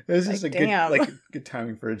 it was just like, a good damn. good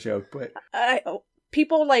timing for a joke. But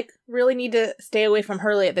People like really need to stay away from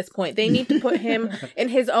Hurley at this point. They need to put him in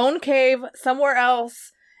his own cave somewhere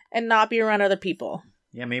else and not be around other people.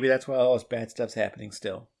 yeah, maybe that's why all this bad stuff's happening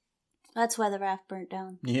still. That's why the raft burnt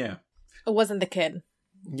down. Yeah, It wasn't the kid.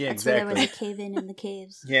 yeah, That's why there was exactly. a cave in the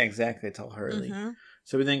caves. Yeah, exactly. It's all Hurley. Mhm.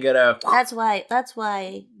 So we then get a That's why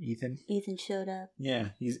Ethan. Ethan showed up. Yeah,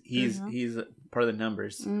 he's Mhm. he's part of the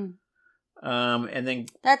numbers. Mm. And then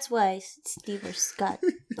That's why Steve or Scott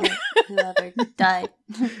or whoever died.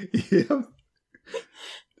 yep.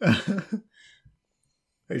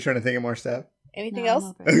 Are you trying to think of more stuff? Anything No, I'm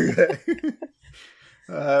else? over it.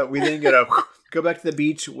 Okay. We then get a go back to the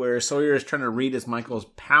beach where Sawyer is trying to read as Michael's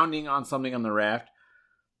pounding on something on the raft.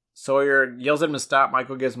 Sawyer yells at him to stop.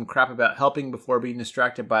 Michael gives him crap about helping before being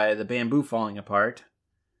distracted by the bamboo falling apart.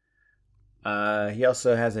 He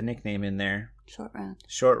also has a nickname in there, Short round.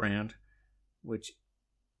 Short Round, which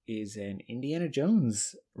is an Indiana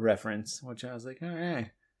Jones reference, which I was like, all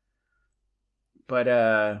right.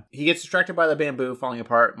 But he gets distracted by the bamboo falling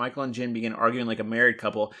apart. Michael and Jin begin arguing like a married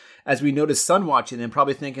couple, as we notice Sun watching them,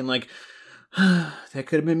 probably thinking like, that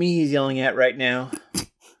could have been me he's yelling at right now.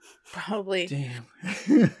 Probably.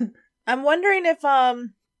 Damn. I'm wondering if,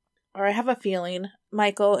 or I have a feeling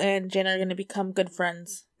Michael and Jen are going to become good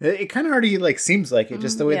friends. It kind of already like seems like it,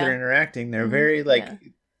 just the way Yeah. they're interacting. They're Mhm, very like yeah.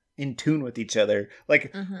 in tune with each other,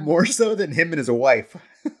 like Mhm. more so than him and his wife.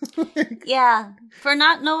 Yeah, for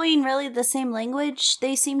not knowing really the same language,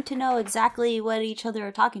 they seem to know exactly what each other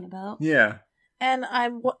are talking about. Yeah. And I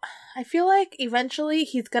feel like eventually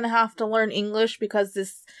he's going to have to learn English because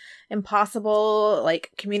this impossible,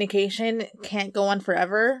 like, communication can't go on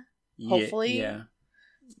forever. Hopefully. Yeah.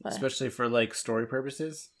 But, Especially for like story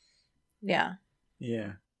purposes. yeah.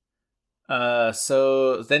 Yeah.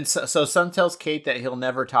 So Sun tells Kate that he'll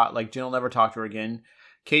never talk, like Jin will never talk to her again.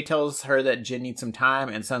 Kate tells her that Jin needs some time,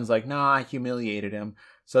 and Sun's like, nah, I humiliated him.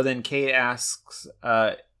 So then Kate asks,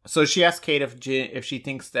 so she asks Kate if she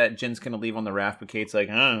thinks that Jin's gonna leave on the raft, but Kate's like,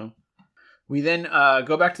 I don't know. We then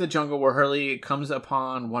go back to the jungle where Hurley comes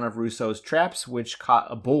upon one of Russo's traps, which caught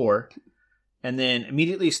a boar, and then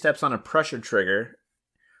immediately steps on a pressure trigger.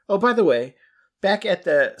 Oh, by the way, back at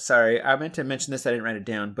the... Sorry, I meant to mention this. I didn't write it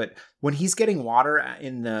down. But when he's getting water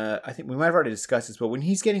in the... I think we might have already discussed this, but when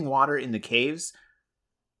he's getting water in the caves,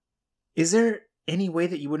 is there any way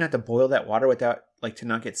that you wouldn't have to boil that water without, like, to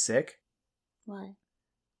not get sick? Why?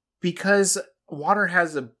 Because water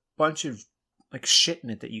has a bunch of, like, shit in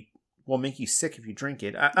it that you will make you sick if you drink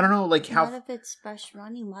it. I don't know, like Not how. if it's fresh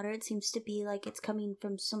running water. It seems to be like it's coming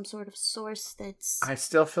from some sort of source that's I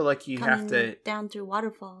still feel like you coming have to. down through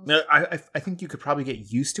waterfalls. No, I think you could probably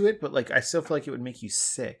get used to it, but like I still feel like it would make you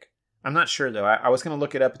sick. I'm not sure though. I was gonna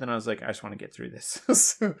look it up, and then I was like, I just want to get through this.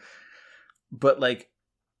 So, but like,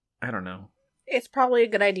 I don't know. It's probably a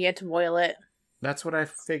good idea to boil it. That's what I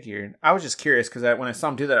figured. I was just curious because when I saw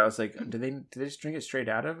him do that, I was like, did they just drink it straight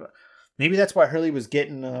out of? Maybe that's why Hurley was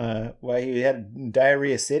getting why he had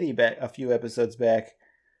Diarrhea City back a few episodes back,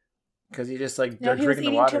 because he just like No, he was drinking the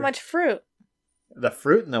eating water, too much fruit. the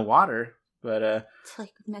fruit and the water. But It's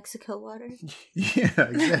like Mexico water. yeah,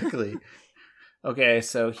 exactly. Okay,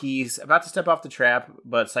 so he's about to step off the trap,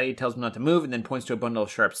 but Saeed tells him not to move and then points to a bundle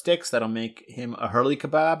of sharp sticks that'll make him a Hurley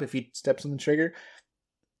kebab if he steps on the trigger.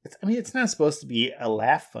 It's not supposed to be a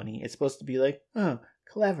laugh funny. It's supposed to be like, oh,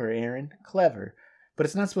 clever, Aaron, clever. But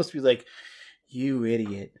it's not supposed to be like, you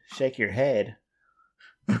idiot, shake your head.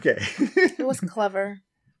 Okay. It was clever.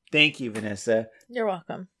 Thank you, Vanessa. You're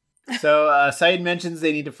welcome. So Saeed mentions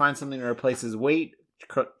they need to find something to replace his weight.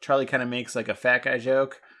 Charlie kind of makes like a fat guy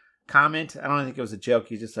joke comment. I don't think it was a joke.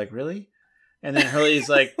 He's just like, really? And then Hurley's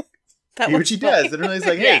like, which he does. And Hurley's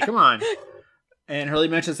like, hey, come on. And Hurley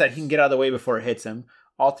mentions that he can get out of the way before it hits him.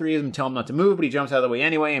 All three of them tell him not to move, but he jumps out of the way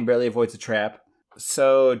anyway and barely avoids the trap.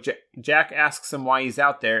 So Jack asks him why he's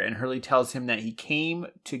out there, and Hurley tells him that he came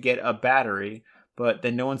to get a battery, but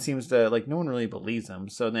then no one really believes him.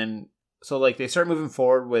 So they start moving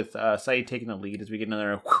forward with Saeed taking the lead as we get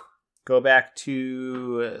another go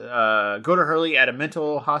to Hurley at a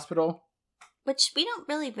mental hospital. Which we don't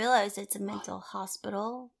really realize it's a mental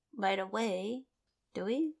hospital right away, do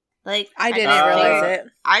we? Like I didn't realize it.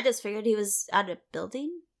 I just figured he was at a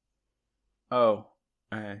building. Oh,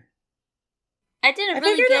 I didn't I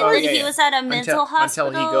really figured get it was- that he was at a mental hospital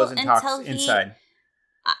until he goes and talks inside.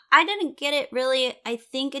 I didn't get it really, I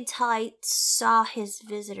think, until I saw his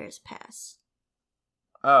visitors pass.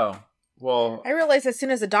 Oh, well. I realized as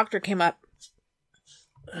soon as the doctor came up.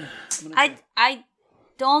 I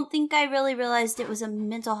don't think I really realized it was a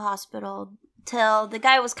mental hospital till the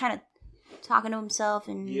guy was kind of talking to himself,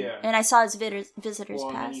 and I saw his visitors pass.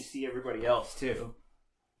 And then you see everybody else too,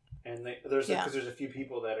 and there's a few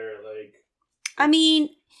people that are like. I mean,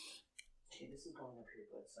 This is going up here,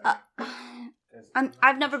 but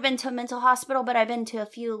I've never been to a mental hospital, but I've been to a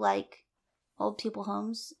few like old people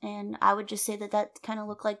homes, and I would just say that kind of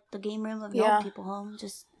looked like the game room of an old people home.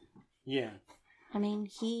 Just I mean,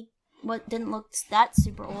 he didn't look that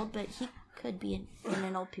super old, but he could be in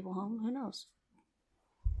an old people home. Who knows?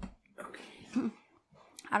 Okay.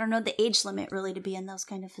 I don't know the age limit really to be in those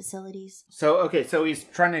kind of facilities. So he's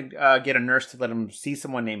trying to get a nurse to let him see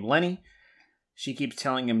someone named Lenny. She keeps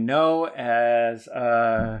telling him no as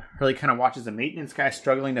Hurley kind of watches a maintenance guy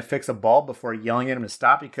struggling to fix a bulb before yelling at him to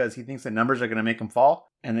stop because he thinks the numbers are going to make him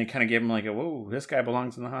fall. And they kind of give him like whoa, this guy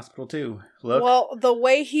belongs in the hospital too. Look. Well, the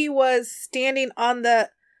way he was standing on the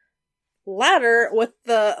ladder with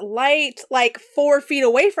the light like 4 feet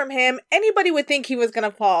away from him, anybody would think he was going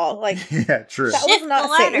to fall. Like, yeah, true. That was not the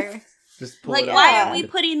ladder. safe. Just pull Like, it out. why are we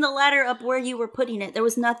putting the ladder up where you were putting it? There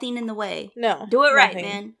was nothing in the way. No. Do it right, nothing.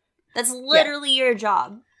 man. That's literally your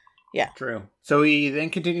job. Yeah. True. So he then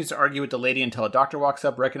continues to argue with the lady until a doctor walks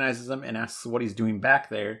up, recognizes him, and asks what he's doing back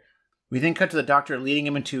there. We then cut to the doctor leading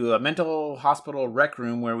him into a mental hospital rec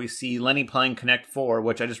room where we see Lenny playing Connect 4,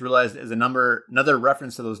 which I just realized is another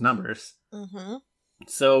reference to those numbers. Mm-hmm.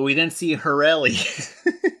 So we then see Hurley.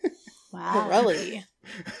 Wow. Really?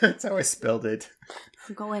 That's how I spelled it.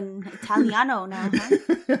 I'm going Italiano now,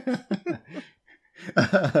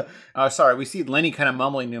 huh? Sorry, we see Lenny kind of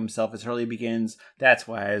mumbling to himself as Hurley begins. That's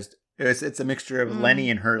why it's a mixture of Lenny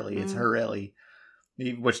and Hurley. It's Hurley,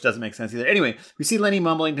 which doesn't make sense either. Anyway, we see Lenny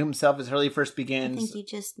mumbling to himself as Hurley first begins. I think you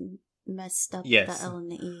just messed up the L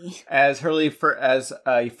and the E. As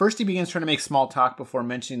first he begins trying to make small talk before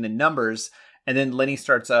mentioning the numbers, and then Lenny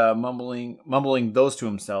starts mumbling those to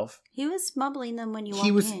himself. He was mumbling them when you walked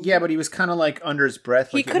in. Yeah, but he was kind of like under his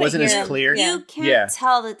breath, like it wasn't as clear. You can't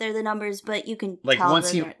tell that they're the numbers, but you can like tell once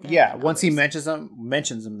he mentions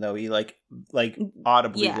them though, he like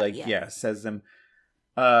audibly says them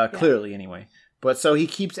clearly anyway. But so he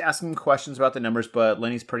keeps asking questions about the numbers, but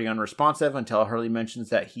Lenny's pretty unresponsive until Hurley mentions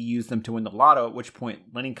that he used them to win the lotto, at which point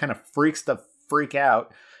Lenny kind of freaks the freak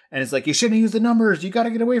out. And it's like, you shouldn't use the numbers. You got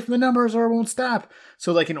to get away from the numbers or it won't stop.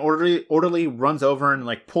 So like an orderly runs over and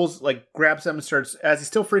like grabs them and starts, as he's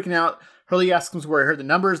still freaking out, Hurley asks him where he heard the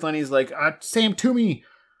numbers. Lenny's like, Sam Toomey.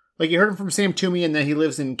 Like he heard him from Sam Toomey, and then he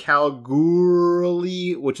lives in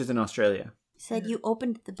Kalgoorlie, which is in Australia. He said you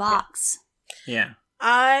opened the box. Yeah.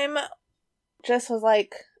 I'm just was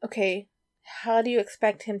like, okay, how do you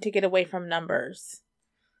expect him to get away from numbers?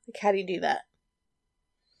 Like, how do you do that?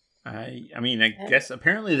 I mean, I guess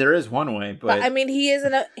apparently there is one way, but I mean, he is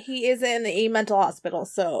in a mental hospital,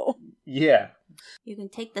 so yeah, You can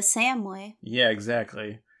take the Sam way. yeah,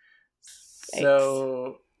 exactly. Thanks.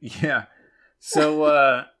 So yeah,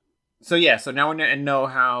 so now we know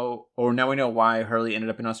how, or now we know why Hurley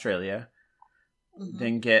ended up in Australia. Mhm.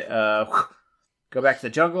 Then go back to the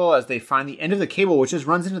jungle as they find the end of the cable, which just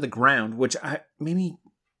runs into the ground, which made me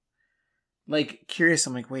like curious.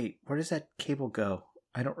 I'm like, wait, where does that cable go?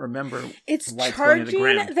 I don't remember. It's why it's going to the charging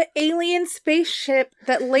ground. the alien spaceship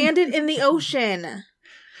that landed in the ocean.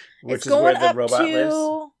 Which It's is where going the up robot to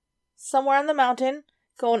lives. somewhere on the mountain,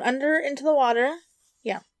 going under into the water.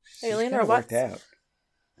 Yeah, alien robots. Worked out.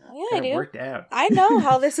 Oh, yeah, I do. Worked out. I know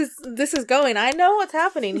how this is going. I know what's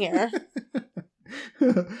happening here.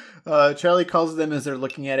 Charlie calls them as they're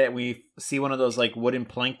looking at it. We see one of those like wooden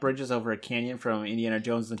plank bridges over a canyon from Indiana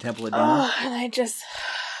Jones and the Temple of Doom. Oh, and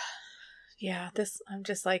I'm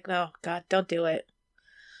just like, oh God, don't do it.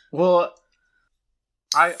 Well,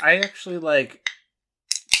 I actually like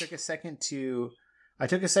took a second to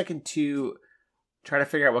try to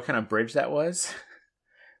figure out what kind of bridge that was,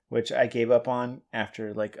 which I gave up on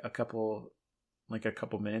after like a couple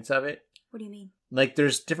minutes of it. What do you mean? Like,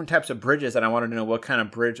 there's different types of bridges, and I wanted to know what kind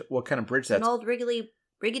of bridge An that's. old riggedy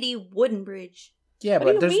wooden bridge. Yeah, What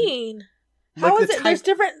but do you there's mean? like How is the it? There's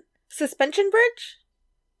different suspension bridge?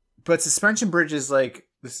 but suspension bridge is like,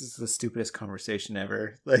 this is the stupidest conversation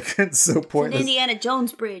ever. Like, it's so It's an pointless. Indiana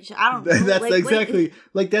Jones bridge. I don't know. That's like, exactly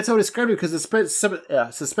like that's how I described it, because the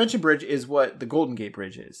suspension bridge is what the Golden Gate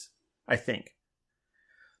Bridge is, I think.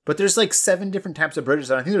 But there's like 7 different types of bridges,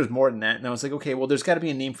 and I think there's more than that. And I was like, okay, well, there's got to be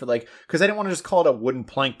a name for like, because I didn't want to just call it a wooden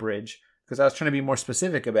plank bridge, because I was trying to be more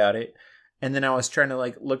specific about it. And then I was trying to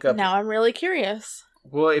like look up. Now I'm really curious.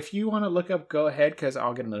 Well, if you want to look up, go ahead, because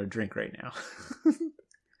I'll get another drink right now.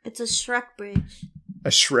 It's a Shrek bridge. A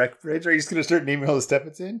Shrek bridge? Are you just gonna start naming all the stuff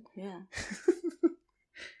it's in? Yeah.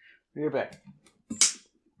 You're back.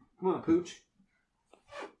 Come on, Pooch.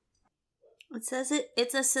 It says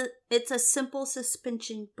it's a simple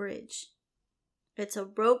suspension bridge. It's a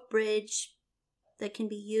rope bridge that can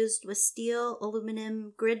be used with steel,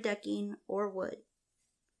 aluminum, grid decking, or wood.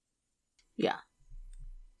 Yeah.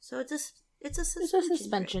 So it's a It's a suspension.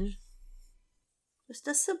 suspension. Bridge. Just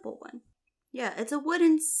a simple one. Yeah, it's a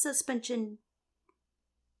wooden suspension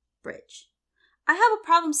bridge. I have a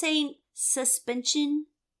problem saying suspension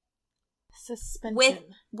Suspension.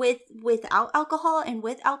 without alcohol, and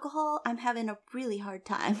with alcohol, I'm having a really hard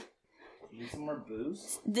time. You need some more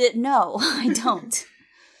booze? No, I don't.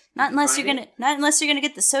 Not unless you're gonna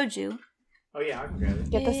get the soju. Oh yeah, I can grab it.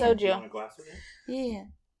 Get the Yeah. You soju. want a glass with it? Yeah.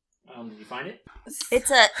 Did you find it? It's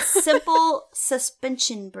a simple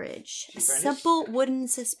suspension bridge. A She find it? simple wooden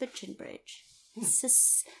suspension bridge.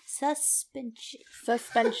 Suspension.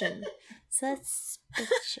 Suspension. Suspension.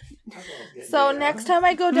 So next time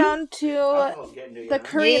I go down to the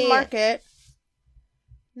Korean Yeah. market,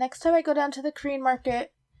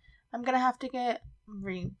 I'm gonna have to get, I'm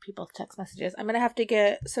reading people's text messages. I'm gonna have to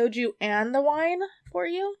get soju and the wine for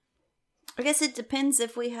you. I guess it depends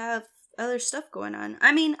if we have other stuff going on.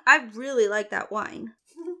 I mean, I really like that wine.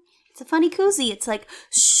 It's a funny koozie. It's like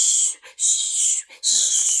shh, shh,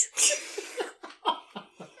 shh.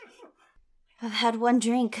 I've had one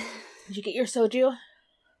drink. Did you get your soju?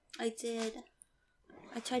 I did.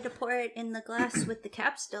 I tried to pour it in the glass with the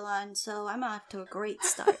cap still on, so I'm off to a great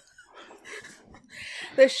start.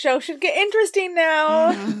 This show should get interesting now.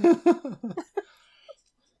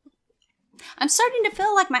 I'm starting to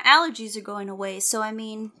feel like my allergies are going away, so I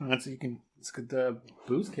mean, That's you can. It's good. The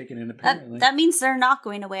booze kicking in apparently. that means they're not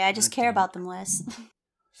going away. I just care about them less.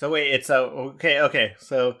 So wait, it's okay.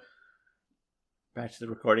 So back to the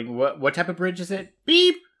recording. What type of bridge is it?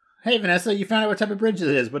 Beep. Hey Vanessa, you found out what type of bridge it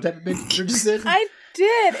is. What type of bridge is it? I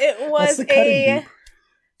did. It That's was the cutting a beep.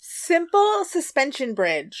 simple suspension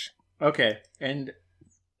bridge. Okay, and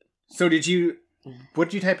so what did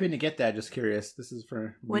you type in to get that? Just curious. This is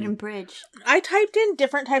for me. Wooden bridge. I typed in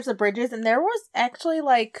different types of bridges, and there was actually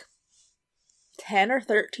like 10 or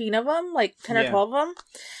 13 of them, like 10 or Yeah. 12 of them.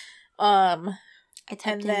 I typed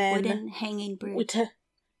And in then wooden hanging bridge.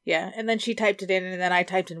 And then she typed it in, and then I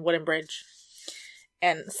typed in wooden bridge.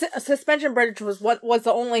 And suspension bridge was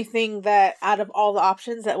the only thing that out of all the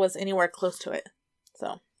options that was anywhere close to it.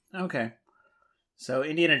 So Okay. So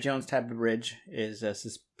Indiana Jones type of bridge is a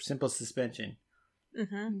simple suspension.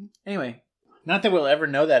 mm-hmm. Anyway, not that we'll ever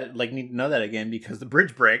know that, need to know that again, because the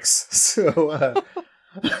bridge breaks. So,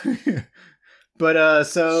 but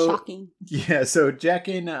so Shocking. yeah, so Jack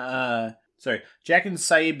and Jack and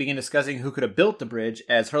Saeed begin discussing who could have built the bridge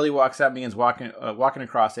as Hurley walks out and begins walking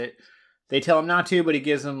across it. They tell him not to, but he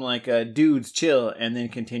gives them like a dudes chill and then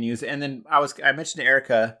continues. And then I mentioned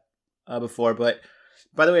Erica before, but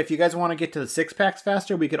by the way, if you guys want to get to the 6-packs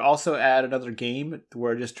faster, we could also add another game.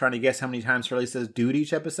 We're just trying to guess how many times Hurley says dude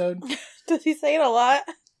each episode. Does he say it a lot?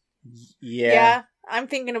 Yeah. I'm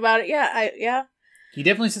thinking about it. Yeah. He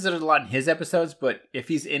definitely says it a lot in his episodes, but if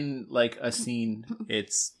he's in like a scene,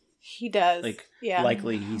 it's he does. like yeah.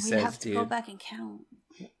 likely he We says have to dude. go back and count.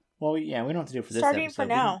 Well, yeah, we don't have to do it for this Starting episode. for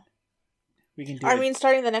now. We can do I it. mean,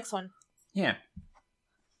 starting the next one. Yeah.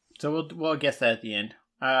 So we'll guess that at the end.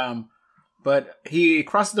 But he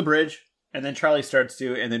crosses the bridge, and then Charlie starts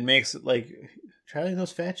to, and then makes like Charlie and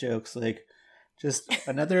those fat jokes, like just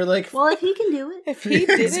another like. Well, if he can do it. If he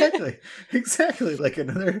did exactly, like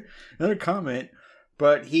another comment.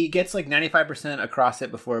 But he gets like 95% across it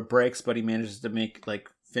before it breaks, but he manages to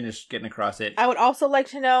finish getting across it. I would also like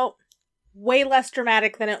to know, way less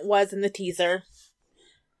dramatic than it was in the teaser.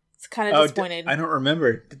 It's kind of disappointed. I don't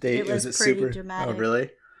remember. Did they? It was it pretty super dramatic. Oh, really?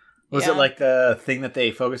 Was Yeah. it like the thing that they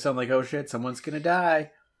focused on? Like, oh shit, someone's gonna die.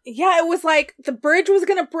 Yeah, it was like the bridge was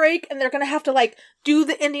gonna break, and they're gonna have to like do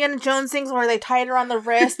the Indiana Jones things where they tie it around the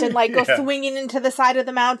wrist and like go Yeah. swinging into the side of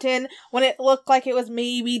the mountain when it looked like it was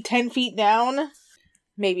maybe 10 feet down,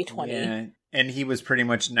 maybe 20. Yeah, and he was pretty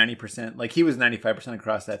much 90%. Like he was 95%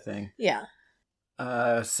 across that thing. Yeah.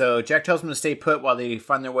 So Jack tells him to stay put while him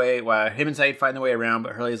and Saeed find their way around,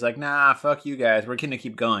 but Hurley's like, nah, fuck you guys, we're gonna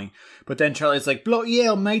keep going. But then Charlie's like, bloody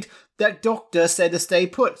hell, mate, that doctor said to stay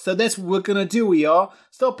put, so that's what we're gonna do, we are.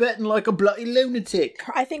 Stop acting like a bloody lunatic.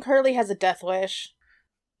 I think Hurley has a death wish.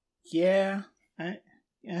 Yeah, I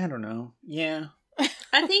don't know. Yeah.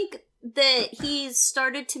 I think that he's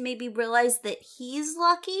started to maybe realize that he's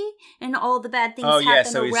lucky and all the bad things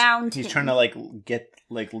happen around him. he's trying to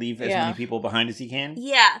leave as many people behind as he can.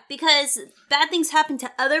 Yeah, because bad things happen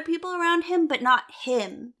to other people around him, but not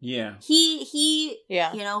him. Yeah. He he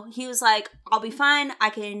was like, I'll be fine. I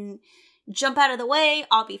can jump out of the way.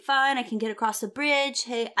 I'll be fine. I can get across the bridge.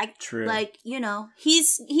 Hey, True.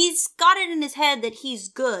 He's got it in his head that he's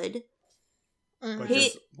good. But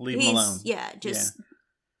just leave him alone. Yeah, just...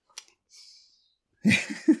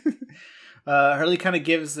 Hurley kind of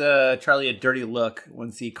gives Charlie a dirty look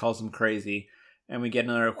once he calls him crazy. And we get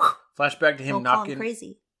another flashback to him Don't call knocking. him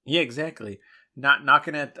crazy. Yeah, exactly. Not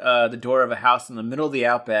knocking at the door of a house in the middle of the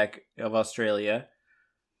outback of Australia.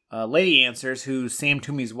 Lady answers, who's Sam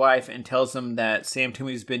Toomey's wife, and tells him that Sam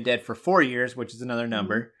Toomey's been dead for 4 years, which is another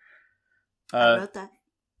number. I wrote that.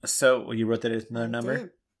 So you wrote that as another number? Did.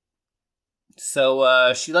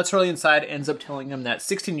 So she lets Hurley inside, ends up telling him that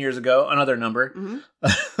 16 years ago, another number,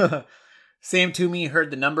 Mm-hmm. Sam Toomey heard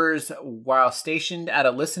the numbers while stationed at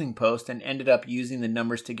a listening post and ended up using the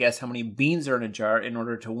numbers to guess how many beans are in a jar in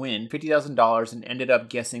order to win $50,000 and ended up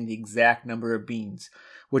guessing the exact number of beans,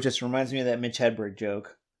 which just reminds me of that Mitch Hedberg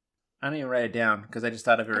joke. I didn't even write it down because I just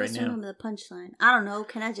thought of it I right just now. remember the punchline. I don't know.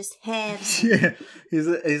 Can I just have some? Yeah,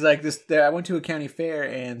 he's like this. I went to a county fair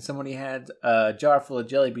and somebody had a jar full of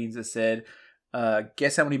jelly beans that said,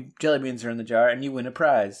 "Guess how many jelly beans are in the jar and you win a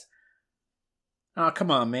prize." Oh, come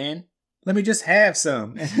on, man! Let me just have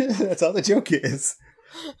some. That's all the joke is.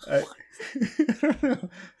 I don't know.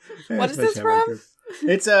 What is this from?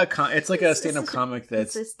 It's like a stand-up comic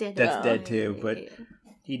that's dead too, but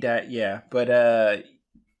he died. Yeah, but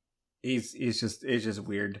it's just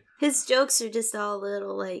weird. His jokes are just all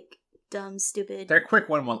little like dumb, stupid. They're quick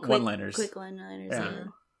one-liners. Quick one-liners. Yeah. Yeah.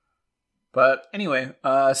 But anyway,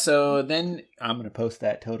 so then I'm gonna post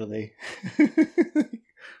that totally.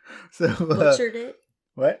 So Butchered it.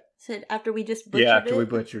 What? Said after we just butchered it. Yeah, after we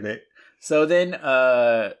butchered it. So then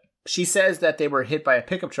she says that they were hit by a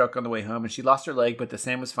pickup truck on the way home and she lost her leg, but the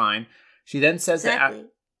Sam was fine. She then says Exactly.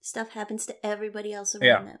 that Stuff happens to everybody else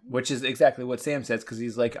around them. which is exactly what Sam says because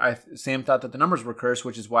he's like, Sam thought that the numbers were cursed,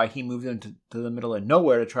 which is why he moved into the middle of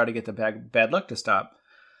nowhere to try to get the bad luck to stop.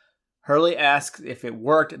 Hurley asks if it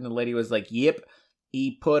worked, and the lady was like, "Yep,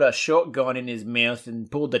 he put a shotgun in his mouth and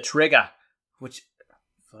pulled the trigger," which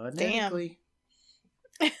phonetically.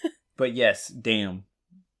 But yes, damn.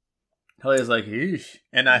 Hurley was like, "Eesh,"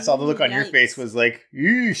 and I saw the look on your face was like,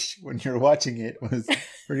 "Eesh," when you're watching it was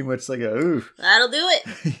pretty much like a oof. That'll do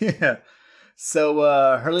it. Yeah. So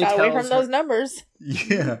Hurley Got tells away from those numbers.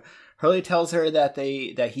 Yeah. Hurley tells her that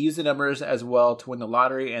he used the numbers as well to win the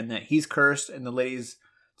lottery and that he's cursed, and the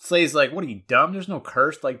Slay's like, "What are you, dumb? There's no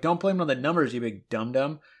curse. Like, don't blame it on the numbers, you big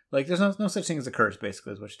dum-dum. Like, there's no such thing as a curse,"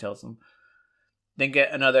 basically, is what she tells him. Then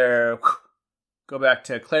get another... Go back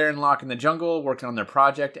to Claire and Locke in the jungle, working on their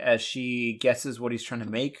project as she guesses what he's trying to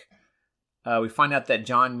make. We find out that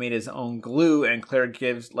John made his own glue, and Claire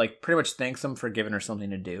gives, like, pretty much thanks him for giving her something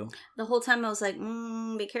to do. The whole time I was like,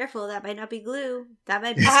 be careful. That might not be glue. That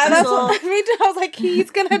might be That's special. what me too. I was like, he's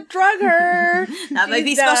gonna drug her. That might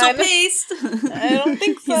be She's special done. paste. I don't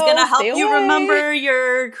think so. He's gonna help Stay you away. remember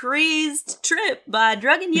your crazed trip by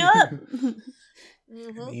drugging you up.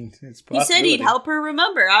 I mean, it's He said he'd possibility. help her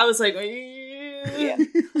remember. I was like, Yeah.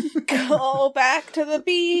 Go back to the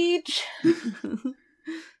beach.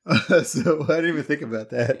 So I didn't even think about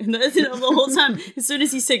that. And that's, the whole time, as soon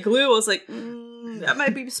as he said glue, I was like, that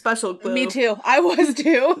might be special glue. Me too. I was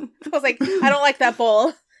too. I was like, I don't like that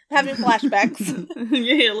bowl. I'm having flashbacks.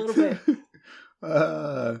 Yeah, a little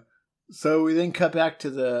bit. So we then cut back to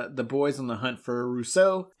the boys on the hunt for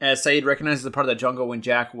Rousseau, as Saeed recognizes the part of the jungle when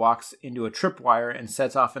Jack walks into a tripwire and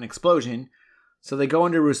sets off an explosion. So they go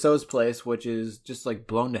into Rousseau's place, which is just like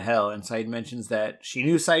blown to hell, and Saeed mentions that she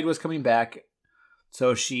knew Saeed was coming back,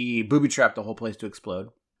 so she booby-trapped the whole place to explode.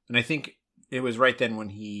 And I think it was right then when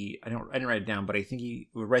I didn't write it down, but I think it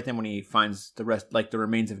was right then when he finds the rest, like the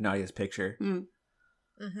remains of Nadia's picture.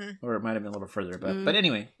 Mm-hmm. Or it might have been a little further, but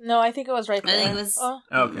anyway. No, I think it was right I there. think it was. Oh,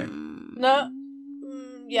 okay. No.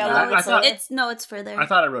 Yeah, No, a little I bit thought- further. It's further. I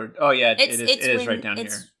thought I wrote it. Oh, yeah, it is when, right down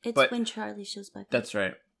it's, here. It's But when Charlie shows back up. that's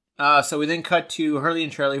right. So we then cut to Hurley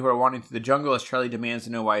and Charlie, who are wandering through the jungle as Charlie demands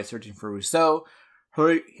to know why he's searching for Rousseau.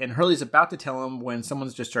 Hurley's about to tell him when someone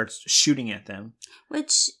just starts shooting at them.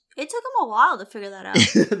 Which, it took him a while to figure that out.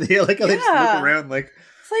 They like how they just Yeah. look around like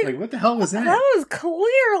what the hell was that? That was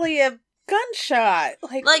clearly a gunshot.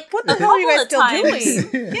 Like what the a hell are you guys couple still of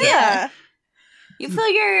times. doing? Yeah. Yeah. You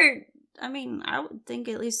figure, I mean, I would think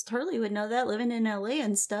at least Hurley would know that, living in LA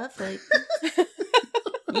and stuff. Like,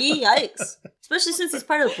 yikes. Especially since he's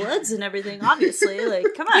part of the Bloods and everything, obviously. Like,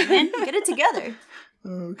 come on, man, get it together.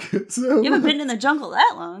 Okay, so You haven't been in the jungle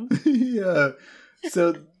that long. yeah.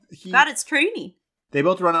 So Got its training. They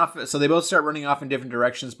both run off. So they both start running off in different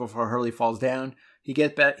directions before Hurley falls down. He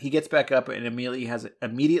gets back up and immediately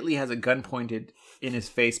has a gun pointed in his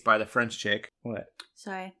face by the French chick. What?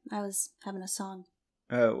 Sorry, I was having a song.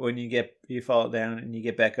 When you fall down and you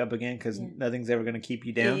get back up again because nothing's ever going to keep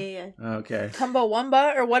you down. Yeah. Okay.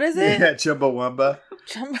 Chumbawamba, or what is it? Yeah, Chumbawamba.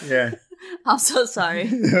 Yeah. I'm so sorry.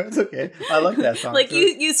 It's okay. I like that song. Like too.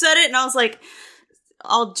 you said it, and I was like,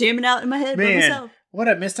 all jamming out in my head by Man, myself. what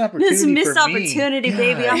a missed opportunity! This missed for me. opportunity,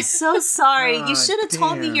 baby. I'm God. so sorry. Aw, You should have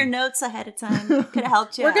told me damn. your notes ahead of time. Could have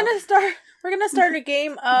helped you. We're out. gonna start a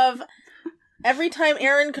game of every time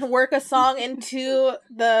Aaron can work a song into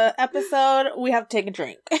the episode, we have to take a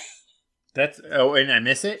drink. And I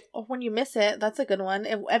miss it. When you miss it, that's a good one.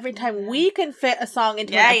 Every time we can fit a song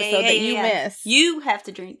into an episode that you miss, You have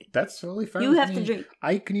to drink. That's totally fine. You with have me. to drink.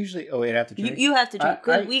 I can usually. Oh wait, I have to drink. You have to drink.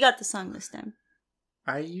 I- We got the song this time.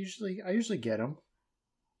 I usually get them.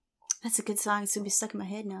 That's a good song. It's gonna be stuck in my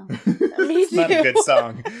head now. It's not a good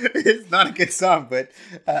song. It's not a good song, but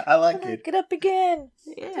I like it. Get up again.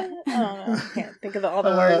 Yeah. I don't know. I can't think of all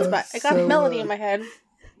the words, but I got a melody in my head.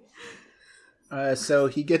 So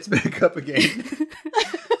he gets back up again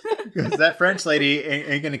because that French lady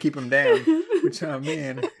ain't gonna keep him down. Which, oh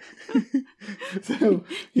man. So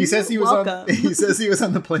he says he was welcome. he says he was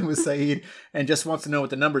on the plane with Saeed and just wants to know what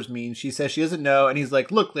the numbers mean. She says she doesn't know, and he's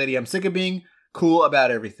like, "Look, lady, I'm sick of being cool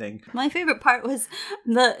about everything." My favorite part was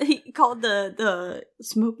he called the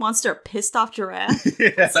smoke monster a pissed off giraffe.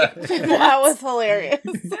 Yeah. That was hilarious.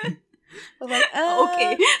 I was like,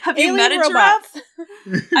 Okay, have you alien met a robots.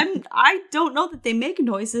 giraffe? I don't know that they make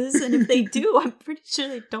noises, and if they do, I'm pretty sure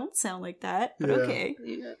they don't sound like that. But Yeah. okay,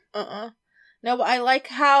 No, but I like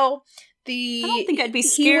how I don't think I'd be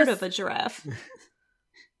scared of a giraffe.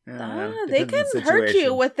 I don't know. They Depends can on the hurt you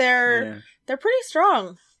situation. with their. Yeah. They're pretty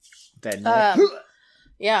strong. That neck.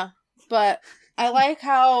 Yeah, but I like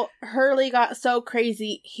how Hurley got so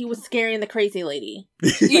crazy. He was scaring the crazy lady.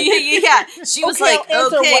 yeah. She was like, I'll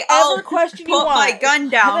answer "Okay, whatever I'll question you put want. my gun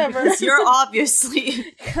down Whatever. because you're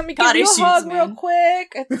obviously." Let me got give you issues, a hug man. real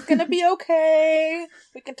quick. It's gonna be okay.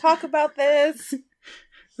 We can talk about this.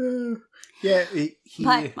 Yeah,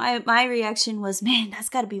 My reaction was, man, that's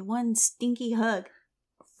got to be one stinky hug.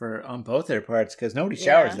 for on both their parts because nobody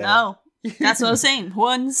showers there. No, that's what I was saying.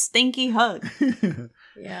 One stinky hug.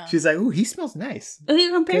 Yeah. She's like, "Ooh, he smells nice."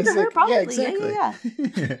 Compared to 'Cause, her, like, probably. Yeah, exactly.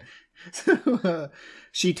 Yeah. So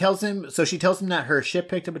she tells him that her ship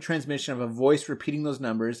picked up a transmission of a voice repeating those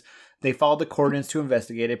numbers. They followed the coordinates to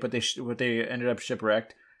investigate it, but they ended up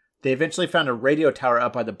shipwrecked. They eventually found a radio tower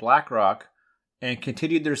up by the Black Rock and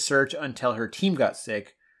continued their search until her team got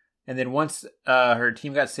sick. And then once her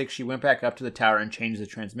team got sick, she went back up to the tower and changed the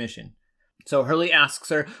transmission. So Hurley asks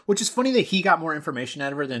her, which is funny that he got more information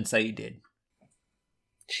out of her than Saeed did.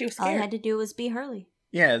 She was All I scared. had to do was be Hurley.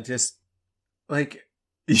 Yeah, just like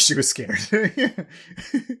she was scared.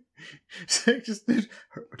 Just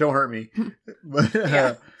don't hurt me. But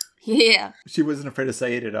Yeah. she wasn't afraid of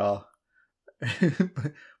Saeed at all.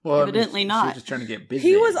 Well, Evidently she not. was just trying to get busy.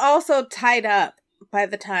 He was also tied up by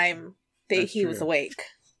the time That's he was true. awake.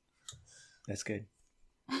 That's good.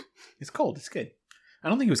 It's cold. It's good. I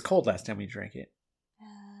don't think it was cold last time we drank it.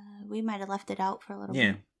 We might have left it out for a little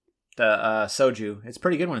Yeah. bit. The soju. It's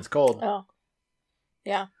pretty good when it's cold. Oh.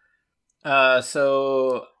 Yeah.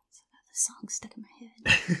 So The song stuck in my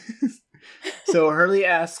head. so Hurley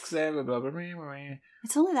asks, I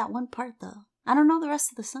It's only that one part, though. I don't know the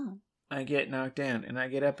rest of the song. get knocked down and I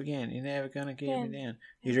get up again. You're never gonna get me Again. down.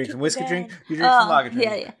 You drink some whiskey drink. Down. You drink some Oh, lager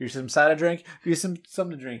drink. yeah. You some cider drink. You some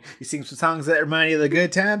something to drink. You sing some songs that remind you of the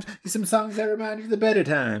good times. You some songs that remind you of the better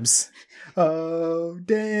times. Oh,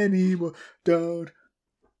 Danny, don't.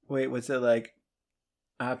 Wait, what's it like?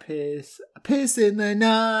 I piss in the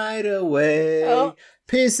night away. Oh.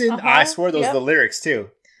 Piss in. Uh-huh. I swear those Yep. are the lyrics too.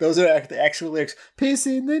 Those are the actual lyrics. Piss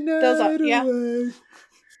in the night Those are- yeah. away.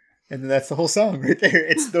 And then that's the whole song right there.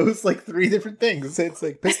 It's those like three different things. It's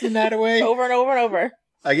like piss the night away. Over and over and over.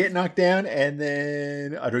 I get knocked down, and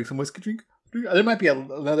then I drink some whiskey drink. There might be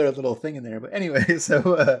another little thing in there, but anyway.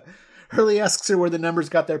 So Hurley asks her where the numbers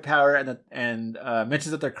got their power, and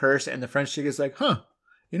mentions that they're cursed. And the French chick is like, "Huh,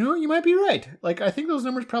 you know, you might be right. Like, I think those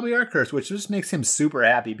numbers probably are cursed," which just makes him super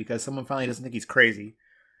happy because someone finally doesn't think he's crazy,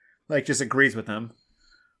 like just agrees with him.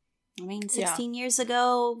 I mean, Yeah. 16 years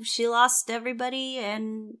ago, she lost everybody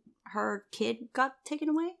and her kid got taken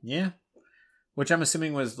away. Yeah. Which I'm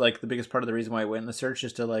assuming was like the biggest part of the reason why he went in the search,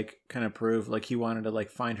 just to like kind of prove like he wanted to like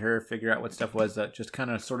find her, figure out what stuff was, that just kind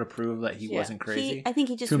of sort of prove that he Yeah. wasn't crazy. I think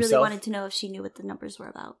he just To really himself. wanted to know if she knew what the numbers were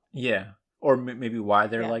about. Yeah. Or maybe why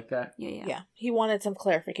they're Yeah. like that. Yeah. Yeah. He wanted some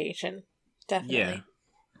clarification. Definitely. Yeah.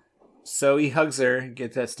 So he hugs her,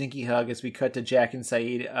 gets that stinky hug as we cut to Jack and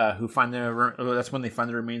Saeed, who find that's when they find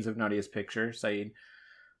the remains of Nadia's picture, Saeed,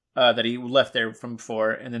 that he left there from before.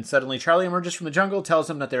 And then suddenly Charlie emerges from the jungle, tells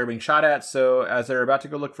him that they were being shot at. So as they're about to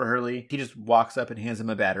go look for Hurley, he just walks up and hands him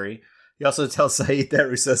a battery. He also tells Saeed that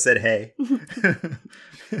Rousseau said, "Hey."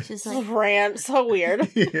 She's like, Rant. So weird.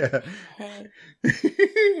 Yeah.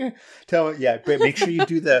 hey, Tell him, yeah, but make sure you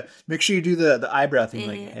do the eyebrow thing,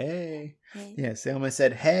 like, Yeah. "Hey." hey. Yeah, Selma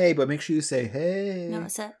said, "Hey," but make sure you say, "Hey." No,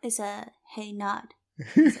 it's a hey nod.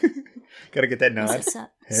 Gotta get that nod. It's a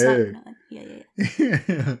sup Hey. nod.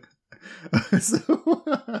 Yeah.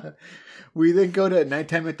 So we then go to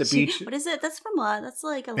nighttime at the beach. What is it? That's from that's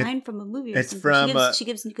like a It- line from a movie. Or it's something. from, She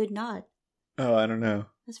gives a good nod. Oh, I don't know.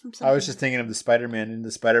 That's from something. I was just thinking of the Spider-Man in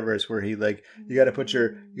the Spider-Verse where he like you got to put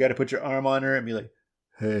your arm on her and be like,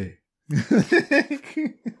 "Hey."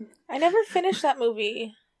 I never finished that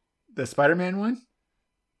movie. The Spider-Man one?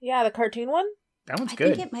 Yeah, the cartoon one? That one's I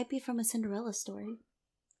good. think it might be from a Cinderella story.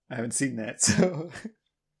 I haven't seen that, so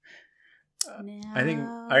No, I think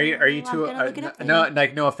are you too I'm gonna look it up no then.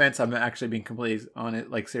 like no offense, I'm actually being completely on it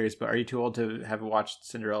like serious, but are you too old to have watched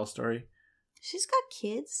Cinderella story? She's got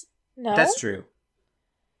kids. No. That's true.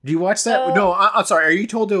 Do you watch that? Oh. No, I'm sorry. Are you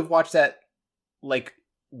told to have watched that like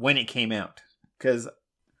when it came out? Because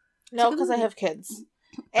No, It's a good because I movie. have kids.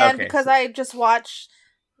 And Okay, because so- I just watch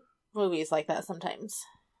movies like that sometimes.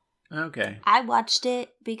 okay, I watched it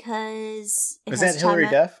because it is has that Hilary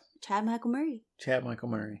Duff? Chad Michael Murray. Chad Michael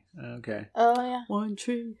Murray. Okay, Oh, yeah. One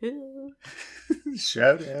Tree Hill.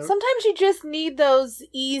 shout out. Sometimes you just need those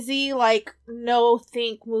easy, like,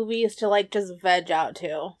 no-think movies to, like, just veg out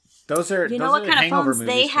to. Those are You those know are what the kind of hangover phones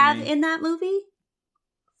they movies for have me. in that movie?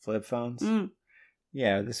 Flip phones. Mm.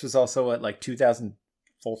 Yeah, this was also at like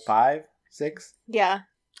 2005, 6. Yeah.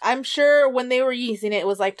 I'm sure when they were using it, it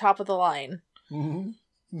was, like, top of the line.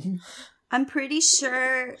 Mm-hmm. I'm pretty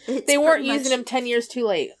sure it's They weren't pretty using them much- 10 years too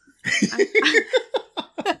late.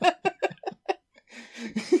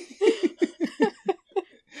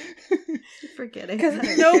 Forget it.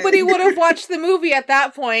 Because nobody would have watched the movie at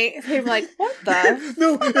that point. They'd be like, what the?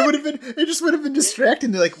 No, it just would have been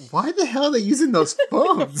distracting. They're like, why the hell are they using those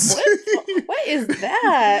phones? What is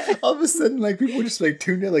that? All of a sudden, like, people just like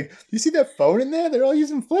tuned in, like, you see that phone in there? They're all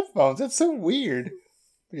using flip phones. That's so weird.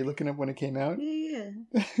 Are you looking up when it came out? Yeah.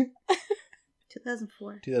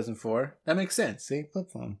 2004. 2004. That makes sense. See, flip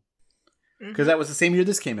phone. Mhm. Because that was the same year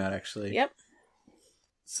this came out, actually. Yep.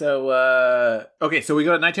 So, okay, so we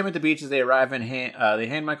go to nighttime at the beach as they arrive and they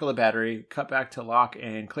hand Michael a battery, cut back to Locke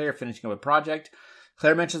and Claire finishing up a project.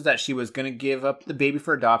 Claire mentions that she was going to give up the baby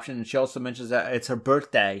for adoption, and she also mentions that it's her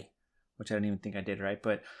birthday, which I don't even think I did right,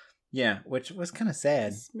 but yeah, which was kind of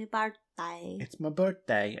sad. It's my birthday. It's my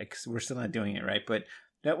birthday. We're still not doing it right, but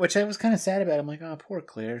Which I was kind of sad about. I'm like, oh, poor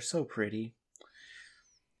Claire, so pretty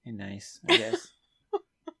and nice, I guess.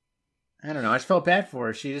 I don't know. I just felt bad for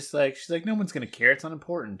her. She's like, no one's gonna care. It's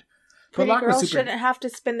unimportant. Pretty Locke was girls shouldn't have to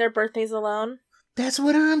spend their birthdays alone. That's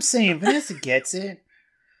what I'm saying. Vanessa gets it.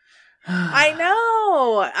 I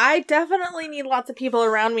know. I definitely need lots of people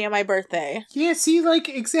around me on my birthday. Yeah, see, like,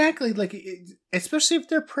 exactly. Like, especially if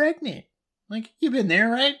they're pregnant. Like, you've been there,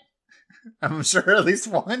 right? I'm sure at least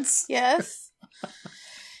once. Yes.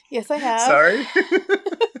 Yes, I have. Sorry.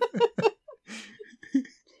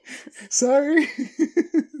 Sorry.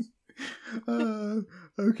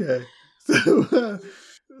 Okay.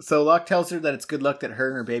 So Locke tells her that it's good luck that her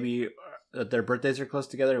and her baby, that their birthdays are close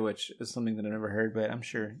together, which is something that I never heard, but I'm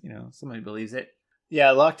sure, somebody believes it.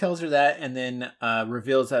 Yeah, Locke tells her that and then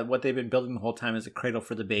reveals that what they've been building the whole time is a cradle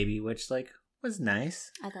for the baby, which, like, was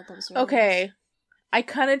nice. I thought that was really okay. nice. I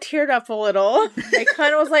kind of teared up a little. I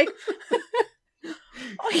kind of was like,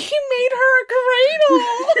 oh, he made her a cradle.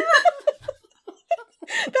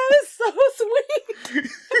 That is so sweet.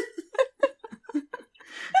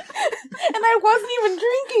 And I wasn't even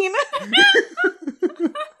drinking.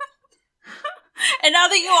 And now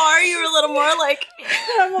that you are, you're a little more like...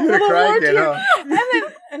 I'm a little more tear. And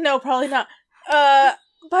then, no, probably not.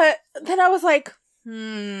 But then I was like,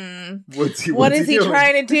 what is he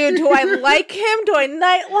trying to do? Do I like him? Do I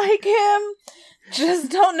not like him?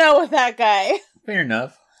 Just don't know with that guy. Fair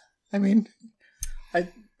enough. I mean, I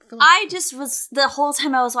just was, the whole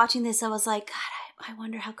time I was watching this, I was like, God, I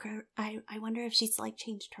wonder how, I wonder if she's like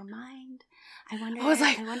changed her mind. I wonder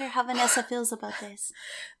how Vanessa feels about this.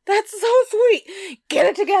 That's so sweet. Get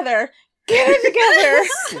it together. Get it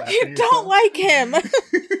together. You don't like him.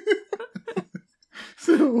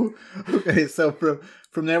 So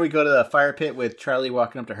from there we go to the fire pit with Charlie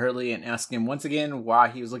walking up to Hurley and asking him once again why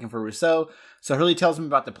he was looking for Rousseau. So Hurley tells him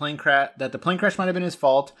about the plane crash, that the plane crash might have been his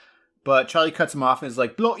fault, but Charlie cuts him off and is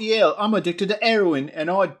like, bloody hell, I'm addicted to heroin, and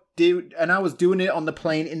I was doing it on the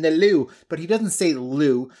plane in the loo. But he doesn't say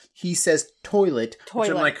loo, he says toilet. Which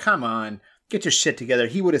I'm like, come on, get your shit together.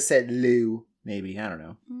 He would have said loo, maybe, I don't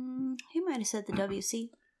know. He might have said the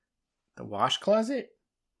WC. The wash closet?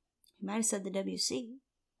 He might have said the WC.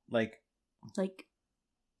 Like the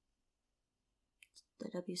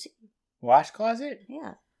WC. Wash closet?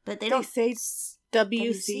 Yeah. But they don't say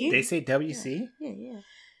WC. They say WC? Yeah.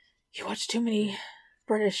 You watch too many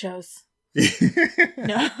British shows.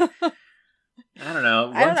 No. I don't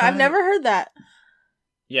know. I've never heard that.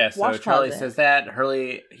 Yeah, so Wash Charlie closet. says that.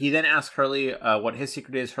 He then asks Hurley what his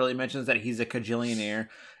secret is. Hurley mentions that he's a cajillionaire.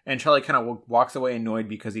 And Charlie kind of walks away annoyed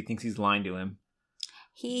because he thinks he's lying to him.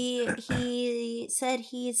 He said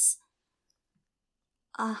he's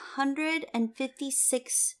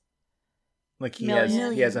 156 Like he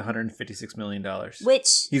million. has $156 million.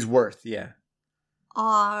 Which he's worth, yeah.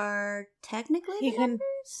 Are technically He the can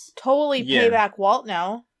numbers? totally pay back Walt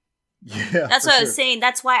now. Yeah. That's what I was saying.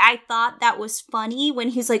 That's why I thought that was funny when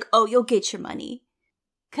he's like, "Oh, you'll get your money,"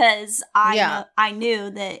 because I knew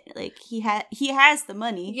that like he has the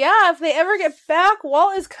money. Yeah, if they ever get back,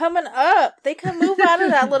 Walt is coming up. They can move out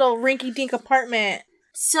of that little rinky-dink apartment.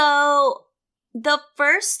 So the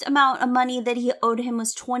first amount of money that he owed him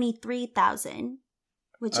was $23,000,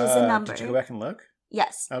 which is a number. Did you go back and look?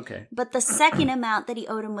 Yes. Okay. But the second amount that he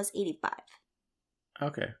owed him was $85,000.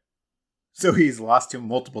 Okay. So he's lost him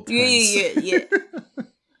multiple times. Yeah.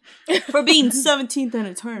 For being 17th in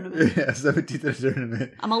a tournament. Yeah, 17th in a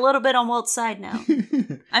tournament. I'm a little bit on Walt's side now.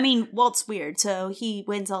 I mean, Walt's weird, so he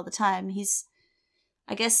wins all the time.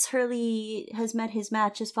 I guess Hurley has met his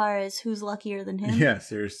match as far as who's luckier than him. Yeah,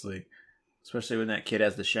 seriously. Especially when that kid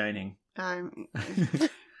has The Shining. I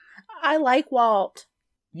like Walt.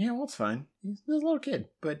 Yeah, Walt's fine. He's a little kid.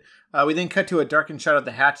 But we then cut to a darkened shot of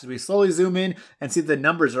the hatch as we slowly zoom in and see the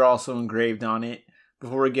numbers are also engraved on it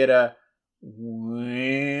before we get a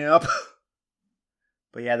whap.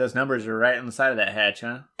 But yeah, those numbers are right on the side of that hatch,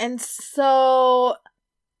 huh? And so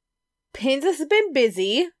Pins has been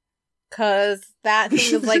busy because that thing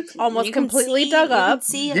is like almost completely dug up. You can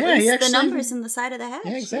see at least the numbers in the side of the hatch.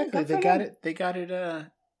 Yeah, exactly. They got it.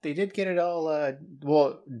 They did get it all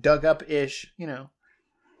dug up-ish, you know.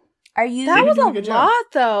 That was a lot,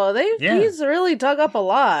 though. He's really dug up a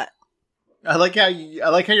lot. I like how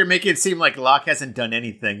you're making it seem like Locke hasn't done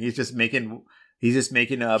anything. He's just making Boone do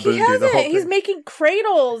the whole thing. He's making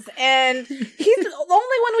cradles, and he's the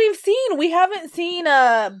only one we've seen. We haven't seen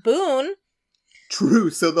Boone. True.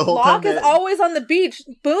 So the whole Locke time is always on the beach.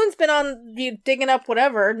 Boone's been on digging up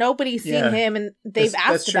whatever. Nobody's seen him, and they've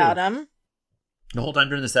asked about him. The whole time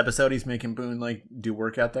during this episode, he's making Boone like do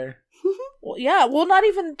work out there. Well, yeah. Well, not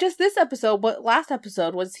even just this episode, but last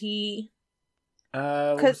episode was he What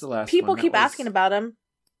was Because the last people one? That keep was- asking about him.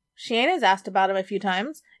 Shannon's asked about him a few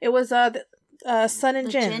times. It was Sun and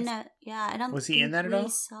The Jin. yeah, I don't Was he think in that at we all?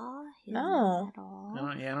 saw him No. at all.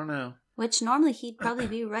 I don't know. Which normally he'd probably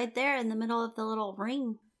be right there in the middle of the little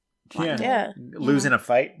ring. Yeah. Yeah. Losing a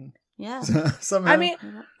fight Yeah. somehow. I mean, He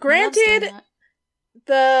loves granted, doing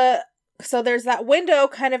that. so there's that window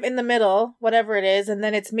kind of in the middle, whatever it is, and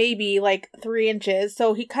then it's maybe like 3 inches.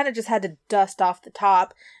 So he kind of just had to dust off the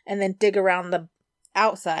top and then dig around the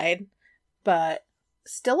outside. But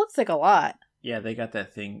still looks like a lot. yeah, they got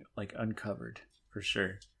that thing like uncovered for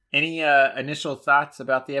sure. Any initial thoughts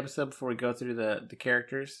about the episode before we go through the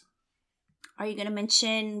characters? Are you going to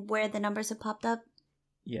mention where the numbers have popped up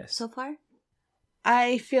Yes. so far?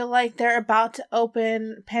 I feel like they're about to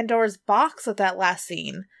open Pandora's box with that last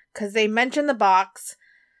scene. Because they mentioned the box.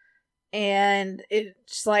 And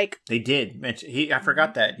it's like... They did mention. I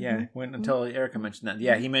forgot that. Yeah, went until Erica mentioned that.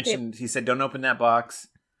 Yeah, he mentioned. He said, "Don't open that box."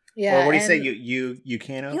 Yeah, Or what do you say? and- You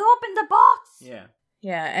can't open. You opened the box! Yeah.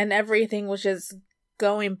 Yeah, and everything was just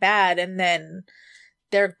going bad, and then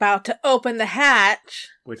they're about to open the hatch.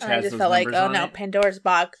 Which And I has just those felt like, numbers oh on no, it. Pandora's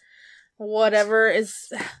box. Whatever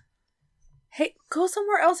is... Hey, go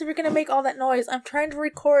somewhere else if you're gonna make all that noise. I'm trying to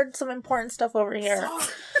record some important stuff over here.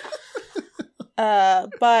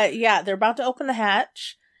 But yeah, they're about to open the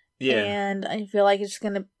hatch. Yeah. And I feel like it's just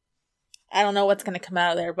gonna... I don't know what's gonna come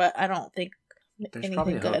out of there, but I don't think There's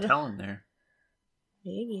probably a anything good. hotel in there.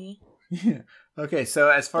 Maybe. Yeah. Okay, so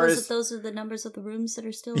as far as Those are the numbers of the rooms that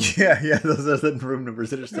are still yeah, those are the room numbers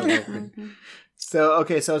that are still open. Mhm. So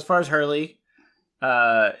okay, so as far as Hurley,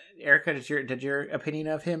 Erica, did your opinion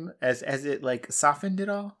of him as it like softened at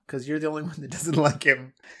all? Because you're the only one that doesn't like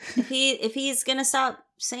him. If he's gonna stop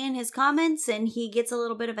saying his comments and he gets a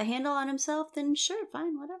little bit of a handle on himself, then sure,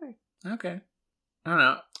 fine, whatever. Okay, I don't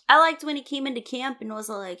know. I liked when he came into camp and was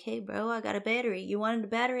like, "Hey, bro, I got a battery. You wanted a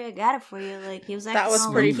battery? I got it for you." Like he was acting was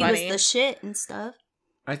all pretty like funny. he was the shit and stuff.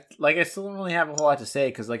 I still don't really have a whole lot to say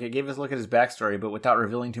because like it gave us a look at his backstory, but without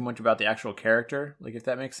revealing too much about the actual character. Like if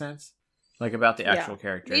that makes sense, like about the Yeah. actual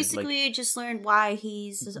character. Basically, like, you just learned why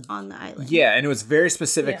he's on the island. yeah, and it was a very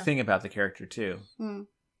specific Yeah. thing about the character too. Hmm.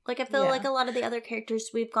 Like I feel Yeah. like a lot of the other characters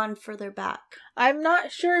we've gone further back. I'm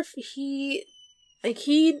not sure if he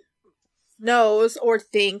knows or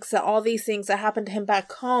thinks that all these things that happened to him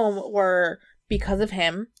back home were because of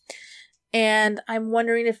him. And I'm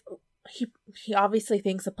wondering if he obviously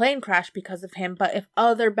thinks the plane crashed because of him, but if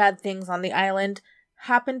other bad things on the island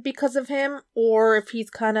happened because of him, or if he's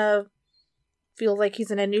kind of feels like he's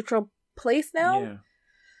in a neutral place now.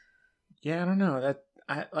 Yeah, I don't know. That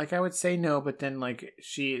I would say no, but then like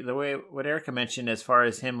what Erica mentioned as far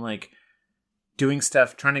as him like doing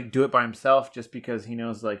stuff, trying to do it by himself just because he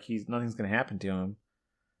knows like nothing's gonna happen to him,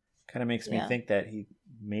 kind of makes me Yeah. think that he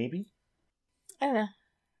maybe. I don't know.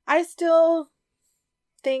 I still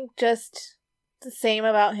think just the same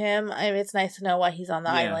about him. I mean, it's nice to know why he's on the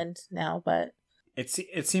Yeah. island now, but It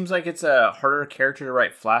seems like it's a harder character to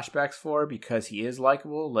write flashbacks for because he is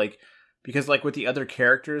likable. Because with the other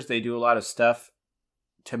characters, they do a lot of stuff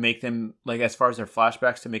to make them like as far as their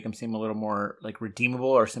flashbacks to make them seem a little more like redeemable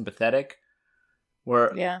or sympathetic.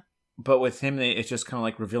 yeah. But with him, it's just kind of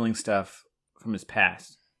like revealing stuff from his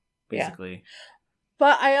past, basically.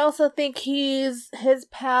 But I also think his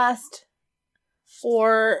past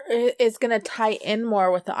is going to tie in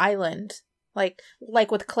more with the island. Like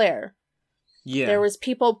with Claire. Yeah. There was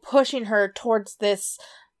people pushing her towards this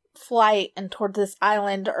flight and towards this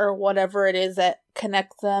island or whatever it is that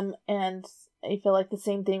connects them. And I feel like the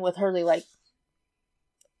same thing with Hurley. Like,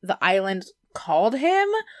 the island called him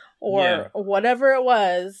or Yeah. whatever it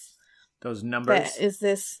was. Those numbers. That is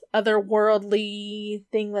this otherworldly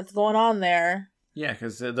thing that's going on there. Yeah,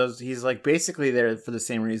 because he's like basically there for the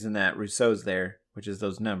same reason that Rousseau's there, which is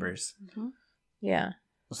those numbers. Mm-hmm. Yeah.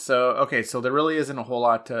 So, okay, so there really isn't a whole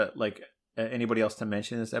lot to like anybody else to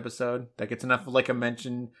mention in this episode. That gets enough of like a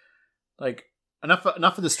mention, like enough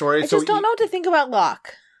of the story. I just don't know what to think about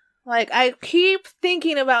Locke. Like, I keep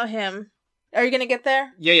thinking about him. Are you going to get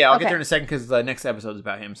there? Yeah, I'll get Okay. there in a second because the next episode is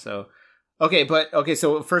about him. So,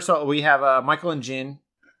 so first of all, we have Michael and Jin.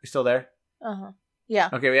 You still there? Uh-huh. Yeah.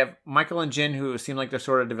 Okay, we have Michael and Jin who seem like they're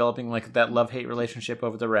sort of developing like that love-hate relationship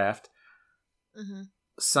over the raft. Mm-hmm.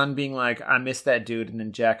 Sun being like, I miss that dude, and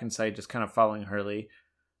then Jack and Sight just kind of following Hurley.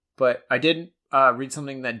 But I did read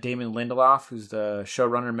something that Damon Lindelof, who's the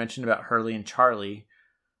showrunner, mentioned about Hurley and Charlie.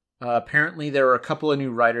 Apparently, there were a couple of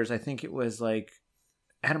new writers. I think it was like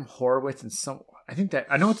Adam Horowitz and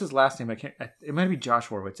I know it's his last name. It might be Josh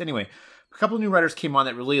Horowitz. Anyway, a couple of new writers came on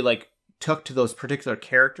that really like took to those particular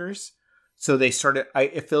characters. So they started.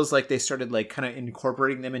 It feels like they started like kind of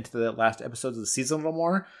incorporating them into the last episodes of the season a little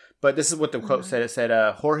more. But this is what the quote said. It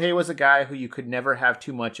said, Jorge was a guy who you could never have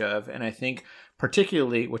too much of. And I think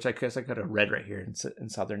particularly, which I guess I could have read right here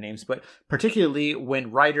and saw their names, but particularly when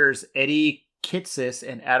writers Eddie Kitsis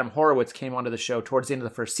and Adam Horowitz came onto the show towards the end of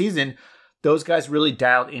the first season, those guys really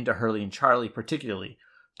dialed into Hurley and Charlie particularly.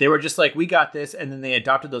 They were just like, we got this. And then they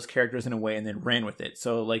adopted those characters in a way and then ran with it.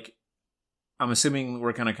 So like, I'm assuming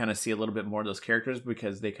we're going to kind of see a little bit more of those characters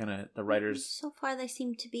because they kind of, the writers. So far, they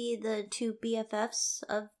seem to be the two BFFs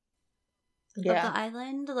of the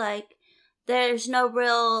island. Like, there's no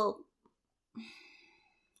real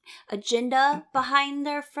agenda behind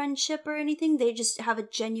their friendship or anything. They just have a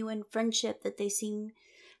genuine friendship that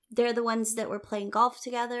they're the ones that were playing golf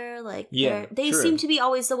together. Like, they seem to be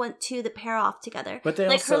always the two that pair off together. But they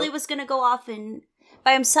like, Hurley was going to go off and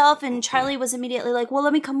by himself, and Charlie was immediately like, well,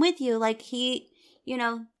 let me come with you. Like,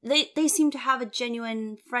 they seem to have a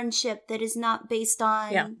genuine friendship that is not based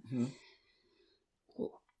on... Yeah. Mm-hmm.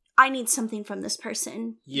 I need something from this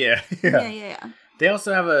person. Yeah. They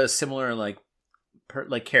also have a similar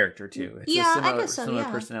character too. It's a similar, I guess so. Similar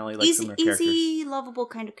personality, like similar characters. Easy, lovable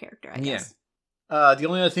kind of character. I guess. The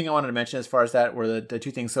only other thing I wanted to mention as far as that were the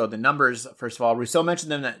two things. So the numbers. First of all, Rousseau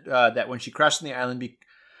mentioned them that when she crashed on the island,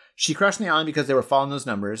 she crashed on the island because they were following those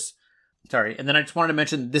numbers. Sorry, and then I just wanted to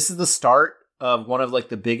mention this is the start of one of like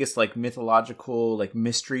the biggest like mythological like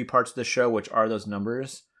mystery parts of the show, which are those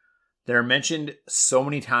numbers. They're mentioned so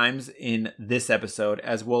many times in this episode,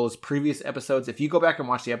 as well as previous episodes. If you go back and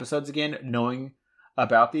watch the episodes again, knowing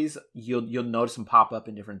about these, you'll notice them pop up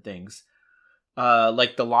in different things.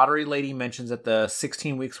 Like the lottery lady mentions that the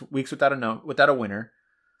 16 weeks without a winner.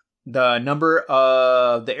 The number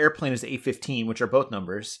of the airplane is 815, which are both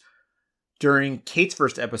numbers. During Kate's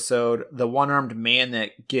first episode, the one-armed man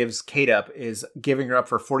that gives Kate up is giving her up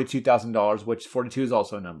for $42,000, which 42 is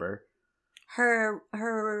also a number. Her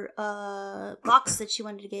box that she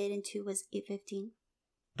wanted to get into was 815.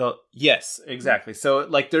 Yes, exactly. So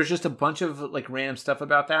like, there's just a bunch of like random stuff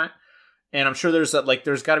about that, and I'm sure there's got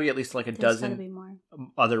to be at least like a dozen more.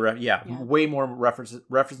 Other way more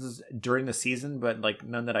references during the season, but like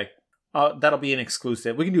none that that'll be an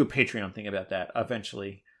exclusive. We can do a Patreon thing about that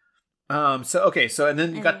eventually. And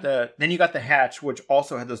then you got the hatch, which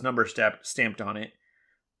also had those numbers stamped on it.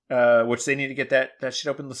 Which they need to get that shit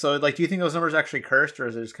open. So, like, do you think those numbers are actually cursed, or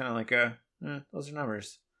is it just kind of like those are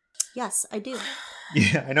numbers? Yes, I do.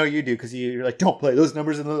 Yeah, I know you do, because you're like, don't play those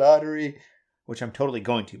numbers in the lottery, which I'm totally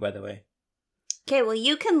going to, by the way. Okay, well,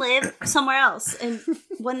 you can live somewhere else, and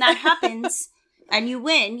when that happens, and you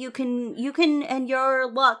win, you can, and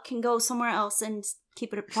your luck can go somewhere else and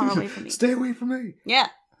keep it far away from me. Stay away from me. Yeah.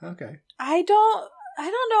 Okay. I don't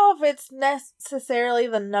know if it's necessarily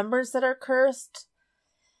the numbers that are cursed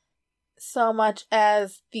so much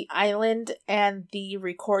as the island and the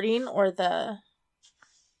recording or the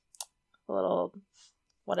little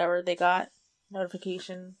whatever they got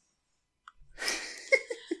notification.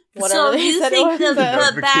 Whatever so you think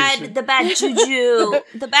the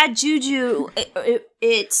bad juju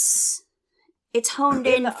it's honed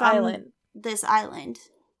in from this island.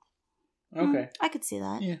 Okay. I could see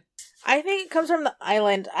that. Yeah. I think it comes from the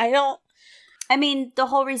island. I mean, the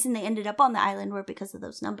whole reason they ended up on the island were because of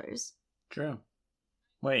those numbers. True.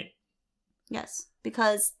 Wait. Yes,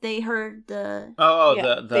 because they heard the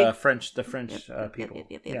French people.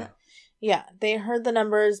 Yep. Yeah, they heard the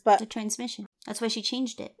numbers, but the transmission. That's why she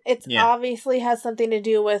changed it. It obviously has something to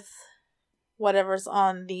do with whatever's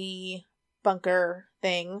on the bunker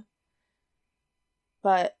thing.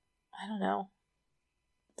 But I don't know.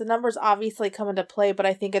 The numbers obviously come into play, but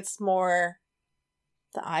I think it's more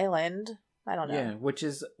the island. I don't know. Yeah, which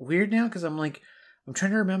is weird now because I'm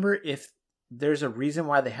trying to remember if there's a reason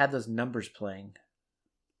why they had those numbers playing,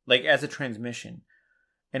 like as a transmission,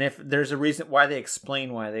 and if there's a reason why they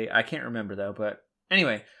explain why I can't remember though. But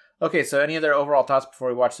anyway, okay. So any other overall thoughts before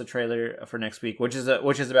we watch the trailer for next week, which is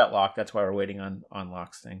about Locke? That's why we're waiting on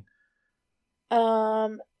Locke's thing.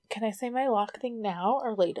 Can I say my Locke thing now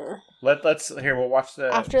or later? Let's here. We'll watch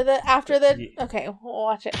the after the. Okay, we'll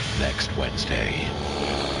watch it next Wednesday.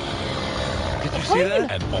 Did you see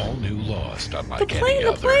that? An all-new Lost unlike the plane, any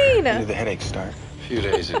the other. plane! When did the headache start? A few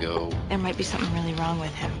days ago. There might be something really wrong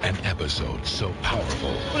with him. An episode so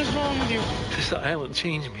powerful. What is wrong with you? This island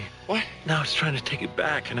changed me. What? Now it's trying to take it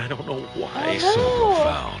back, and I don't know why. So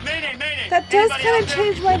profound. Mayday, mayday! That does kind of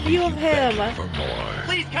change my view of him. For more.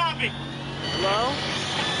 Please copy! Hello?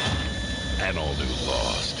 An all-new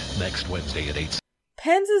Lost. Next Wednesday at 8.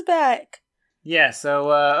 Pens is back. Yeah,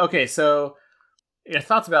 so, okay, so, your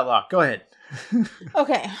thoughts about Locke. Go ahead.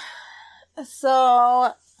 Okay.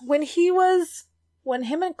 So, when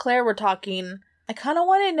him and Claire were talking, I kind of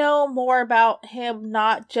want to know more about him,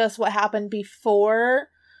 not just what happened before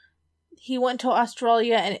he went to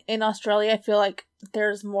Australia. And in Australia, I feel like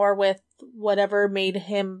there's more with whatever made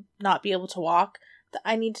him not be able to walk that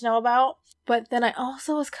I need to know about. But then I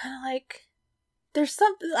also was kind of like, there's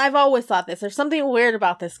something, I've always thought this, there's something weird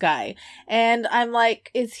about this guy. And I'm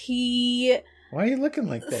like, is he... Why are you looking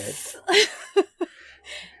like that?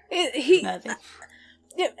 Nothing.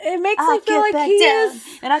 It makes I'll me feel get like back he down, is...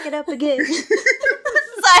 and I get up again.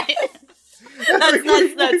 Sorry.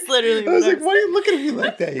 That's literally I was what like, why are you looking at me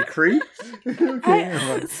like that, you creep? Okay, never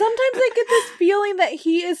mind. Sometimes I get this feeling that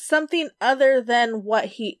he is something other than what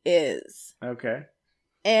he is. Okay.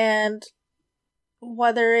 And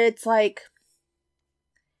whether it's like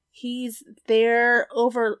he's there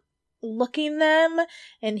overlooking them,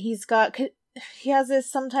 and he has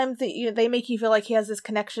this, sometimes they make you feel like he has this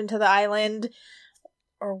connection to the island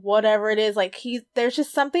or whatever it is. Like there's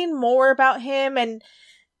just something more about him, and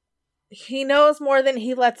he knows more than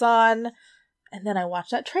he lets on. And then I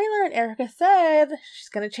watched that trailer, and Erica said she's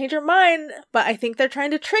going to change her mind, but I think they're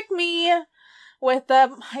trying to trick me with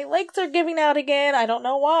my legs are giving out again. I don't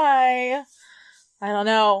know why. I don't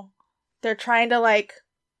know. They're trying to like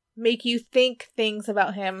make you think things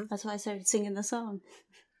about him. That's why I started singing the song.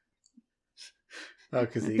 Oh,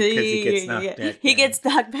 because he gets knocked back down. He gets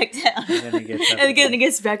knocked back down. And then he gets up and then again. he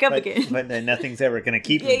gets back up again. But then nothing's ever going to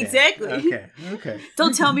keep him Yeah, down. exactly. Okay.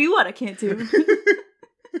 Don't tell me what I can't do.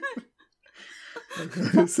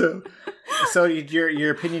 So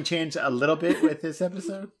your opinion changed a little bit with this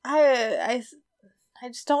episode? I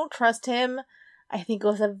just don't trust him. I think it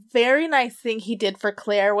was a very nice thing he did for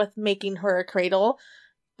Claire with making her a cradle,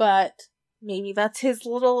 but maybe that's his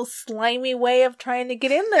little slimy way of trying to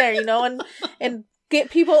get in there, and get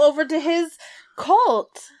people over to his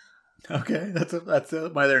cult. Okay, that's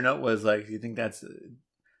my other note was like, you think that's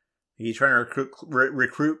he trying to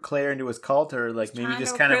recruit Claire into his cult, or like maybe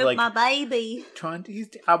just kind of like my baby.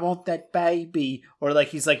 I want that baby, or like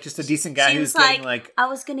he's like just a decent guy who's getting like I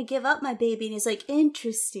was gonna give up my baby, and he's like,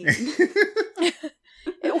 interesting.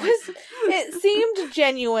 It seemed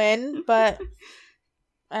genuine, but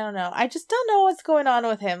I don't know. I just don't know what's going on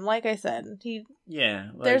with him. Like I said,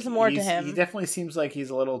 there's more to him. He definitely seems like he's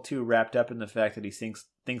a little too wrapped up in the fact that he thinks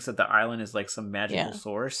that the island is like some magical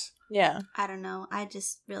source. Yeah. I don't know. I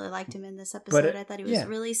just really liked him in this episode. I thought he was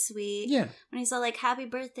really sweet. Yeah. When he's all like, "Happy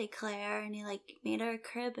birthday, Claire," and he like made her a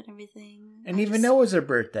crib and everything. And even know it was her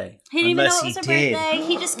birthday. He didn't even know it was her birthday.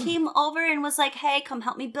 He just came over and was like, "Hey, come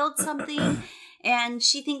help me build something." And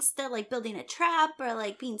she thinks they're like building a trap or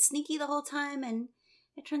like being sneaky the whole time, and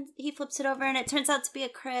he flips it over and it turns out to be a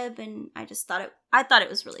crib, and I thought it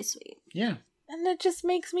was really sweet. Yeah. And it just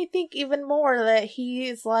makes me think even more that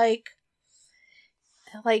he's like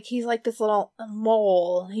he's like this little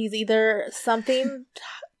mole. He's either something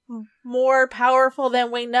more powerful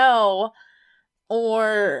than we know,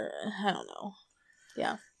 or I don't know.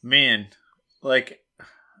 Yeah. Man, like,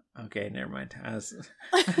 okay, never mind. I was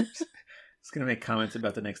gonna make comments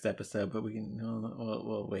about the next episode, but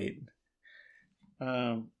we'll wait.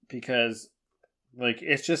 Because like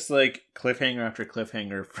it's just like cliffhanger after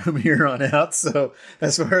cliffhanger from here on out. So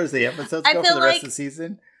as far as the episodes go for the rest of the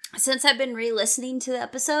season, since I've been re-listening to the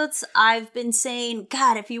episodes, I've been saying,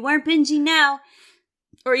 God, if you weren't binging now,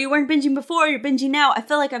 or you weren't binging before, you're binging now. I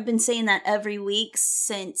feel like I've been saying that every week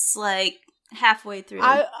since like halfway through.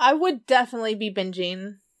 I would definitely be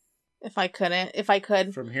binging if I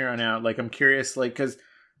could from here on out. Like I'm curious, like because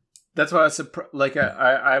that's why I was like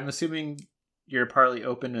I'm assuming you're partly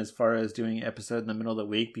open as far as doing an episode in the middle of the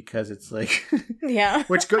week, because it's like yeah.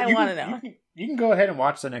 I want to know. You can go ahead and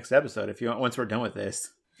watch the next episode if you want once we're done with this.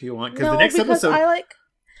 If you want, because the next episode I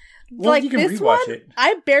like you can this rewatch one. it.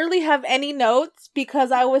 I barely have any notes because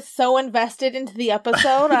I was so invested into the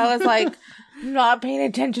episode. I was like not paying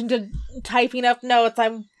attention to typing up notes.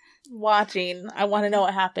 I'm watching. I want to know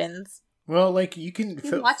what happens. Well, like you can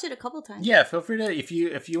watch it a couple times. Yeah, feel free to if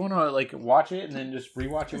you want to like watch it and then just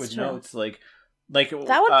rewatch it with notes. Like that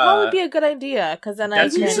would probably be a good idea, because then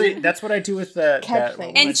that's what I do with the catch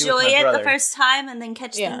things. Enjoy it the first time and then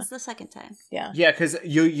catch things the second time. Yeah, because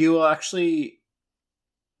you will actually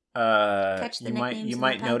catch the you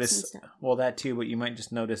might notice that too, but you might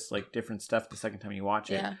just notice like different stuff the second time you watch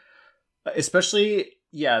it. Yeah, especially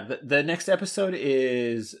the next episode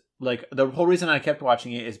is like the whole reason I kept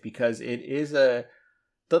watching it is because it is the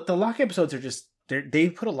Locke episodes are just they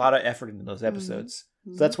put a lot of effort into those episodes.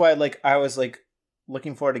 Mm-hmm. So that's why like I was like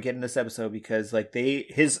looking forward to getting this episode, because like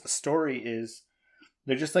his story is,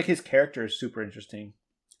 they're just like his character is super interesting.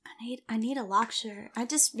 I need a Locke shirt. I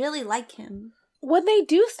just really like him. when they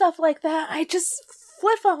do stuff like that, I just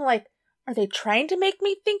flip. I'm like, are they trying to make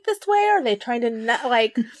me think this way? Or are they trying to not,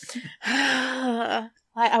 like... I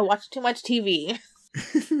watch too much TV.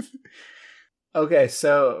 Okay,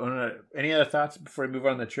 so any other thoughts before we move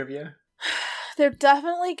on to trivia? They're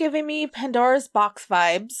definitely giving me Pandora's Box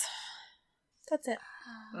vibes. That's it.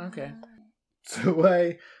 Okay.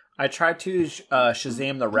 So I tried to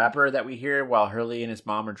Shazam the rapper that we hear while Hurley and his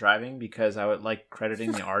mom are driving because I would like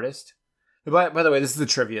crediting the artist. By the way, this is the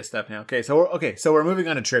trivia stuff now. Okay, so we're moving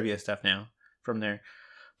on to trivia stuff now from there.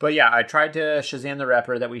 But yeah, I tried to Shazam the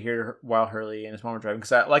rapper that we hear while Hurley and his mom are driving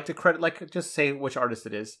because I like to just say which artist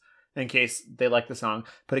it is in case they like the song.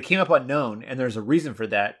 But it came up unknown, and there's a reason for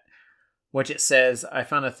that, which it says. I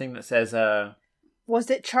found a thing that says. Was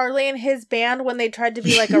it Charlie and his band when they tried to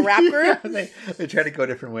be like a rap group? Yeah, they tried to go a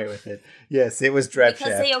different way with it. Yes, it was Drap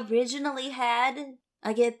because Shaft. they originally had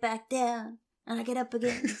 "I Get Back Down and I Get Up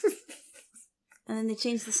Again," and then they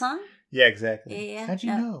changed the song. Yeah, exactly. Yeah. How'd you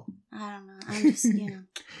know? I don't know. I'm just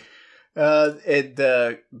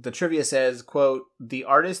The trivia says, quote, the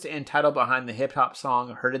artist and title behind the hip hop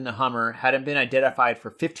song Heard in the Hummer hadn't been identified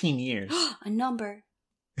for 15 years. A number.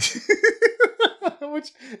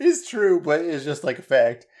 Which is true, but is just like a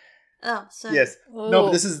fact. Oh, so Yes. Oh. No,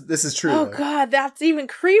 but this is true. Oh though. God, that's even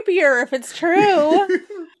creepier if it's true.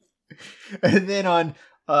 And then on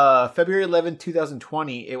February 11,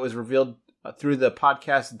 2020, it was revealed through the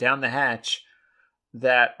podcast Down the Hatch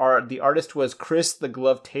that the artist was Chris the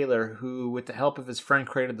Glove Taylor, who, with the help of his friend,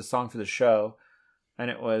 created the song for the show. And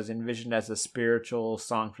it was envisioned as a spiritual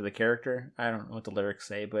song for the character. I don't know what the lyrics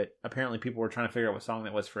say, but apparently people were trying to figure out what song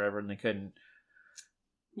that was forever, and they couldn't.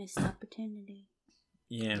 missed opportunity.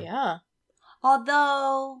 Yeah. Yeah.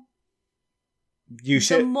 Although You the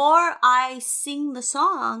should. more I sing the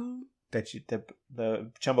song,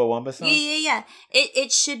 The Chumbawamba song? yeah,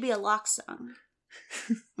 it should be a lock song.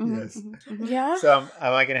 Yes. Yeah. So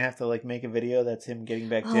am I going to have to like make a video that's him getting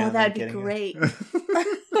back down? Oh, and that'd be getting great.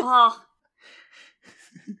 Oh,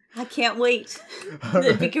 I can't wait.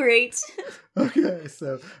 That'd be great. Okay,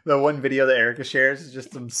 so the one video that Erica shares is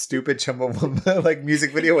just some stupid Chumbawamba like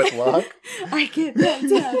music video with Locke. I get back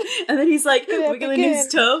down. And then he's like Get up wiggling again. his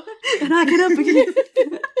toe. And I get up again.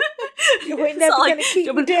 You ain't never gonna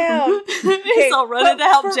keep me down. He's all running to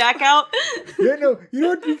help Jack out. Yeah, no, you know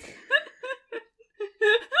what?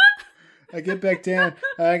 I get back down.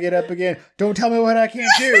 I get up again. Don't tell me what I can't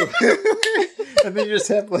do. And then you just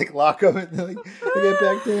have like Locke up and like I get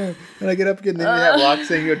back down and I get up again. Then you have Locke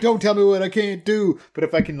saying, "Don't tell me what I can't do." But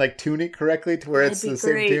if I can like tune it correctly to where it's the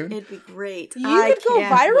same tune, It'd be great. You could go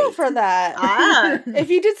viral for that. Ah. If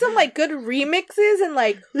you did some like good remixes and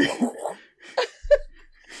like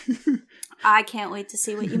I can't wait to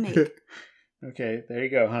see what you make. Okay, there you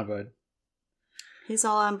go, huh, bud? He's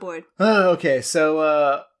all on board. Okay,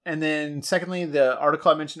 so and then secondly, the article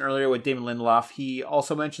I mentioned earlier with Damon Lindelof, he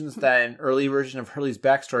also mentions that an early version of Hurley's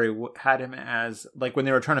backstory had him as, like when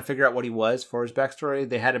they were trying to figure out what he was for his backstory,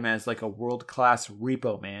 they had him as like a world-class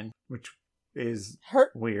repo man, which is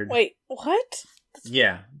weird. Wait, what?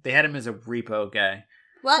 Yeah, they had him as a repo guy.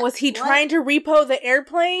 What? Was he trying to repo the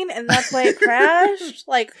airplane and that's why it crashed?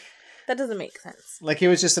 Like, that doesn't make sense. Like it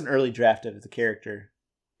was just an early draft of the character.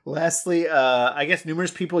 Lastly, I guess numerous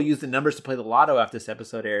people used the numbers to play the lotto after this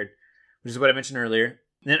episode aired, which is what I mentioned earlier.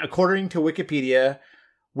 And then according to Wikipedia,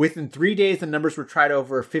 within 3 days, the numbers were tried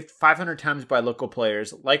over 500 times by local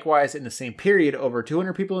players. Likewise, in the same period, over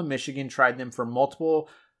 200 people in Michigan tried them for multi-state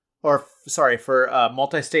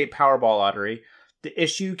Powerball lottery. The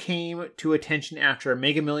issue came to attention after a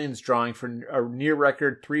Mega Millions drawing for a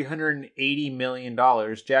near-record $380 million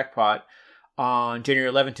jackpot on January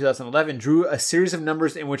 11, 2011, drew a series of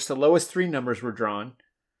numbers in which the lowest three numbers were drawn.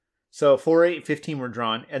 So 4, 8, 15 were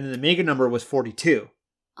drawn, and then the mega number was 42.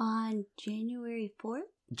 On January 4th?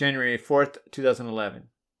 January 4th, 2011.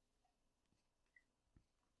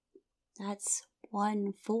 That's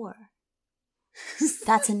 1-4.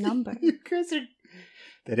 That's a number.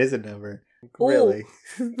 That is a number. Ooh. Really?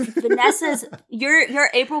 Vanessa's, you're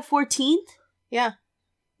April 14th? Yeah.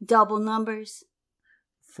 Double numbers.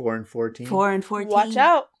 4 and 14. 4 and 14. Watch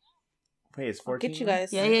out. Wait, it's I'll 14? get you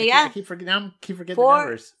guys. Yeah. I keep forgetting the 4,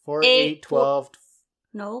 numbers. 4, 8, 12.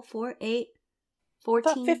 No, 4, 8, I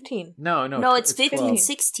 14. thought 15. No, it's 15, 12.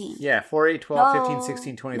 16. Yeah, 4, 8, 12, No, 15,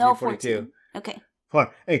 16, 23, no, 42. 14. Okay.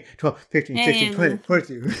 4, 8, 12, 15, 16, 20,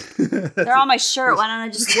 42. They're on my shirt. Why don't I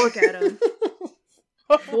just look at them?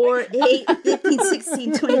 4, 8, 15,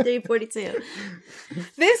 16, 23, 42.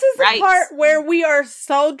 This is the Right. part where we are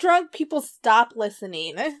so drunk, people stop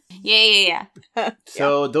listening. Yeah.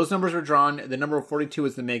 So those numbers were drawn. The number 42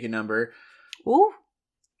 is the mega number. Ooh.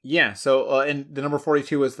 Yeah, so and the number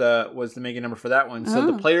 42 was the mega number for that one. So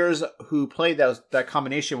the Oh. players who played that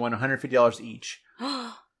combination won $150 each.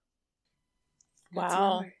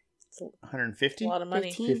 Wow. 150? A lot of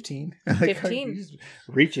money. 15. 15? 15.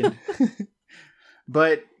 Reaching.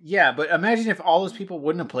 But imagine if all those people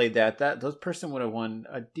wouldn't have played that those person would have won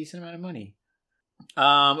a decent amount of money.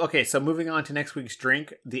 Okay, so moving on to next week's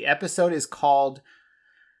drink. The episode is called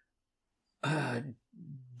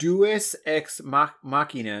Deus Ex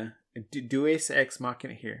Machina. Deus Ex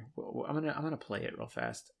Machina. Here, I'm gonna play it real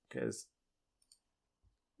fast because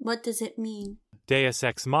What does it mean? Deus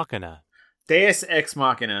Ex Machina. Deus Ex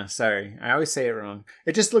Machina. Sorry, I always say it wrong.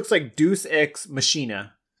 It just looks like Deus Ex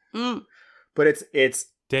Machina, Mm. but it's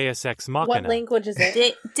Deus Ex Machina. What language is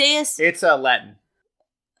it? Deus. it's Latin.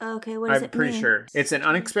 Okay, what does I'm it pretty mean? sure it's an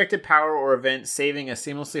unexpected power or event saving a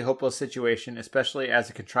seamlessly hopeless situation, especially as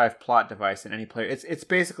a contrived plot device in any player. It's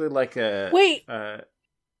basically like a Wait. Uh,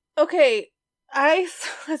 Okay,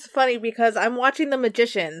 it's funny because I'm watching The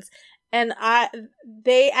Magicians, and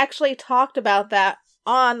they actually talked about that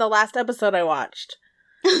on the last episode I watched.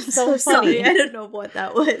 I'm So so sorry. funny. I don't know what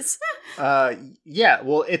that was. yeah.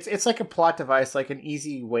 Well, it's like a plot device, like an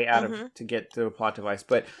easy way out Mhm. of to get to a plot device.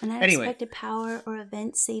 But An anyway, unexpected power or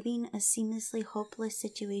event saving a seamlessly hopeless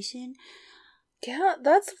situation. Yeah,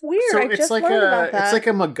 that's weird. so I it's just like learned about that. it's like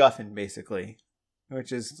a MacGuffin basically,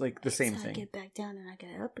 which is like the same So I thing. get back down and I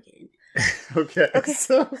get up again. Okay. Okay.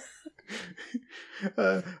 So,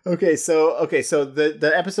 so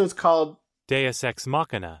the episode's called. Deus Ex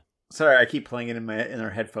Machina. Sorry, I keep playing it in our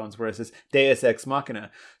headphones where it says Deus Ex Machina.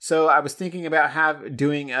 So I was thinking about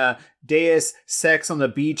doing Deus Sex on the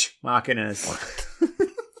Beach Machinas.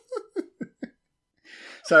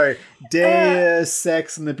 Sorry, Deus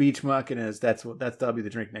Sex on the Beach Machinas. That'll be the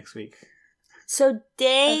drink next week. So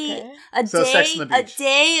Okay. So Sex on the Beach.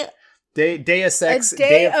 Deus Sex. A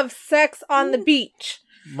day of sex on the beach.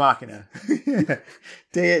 Machina.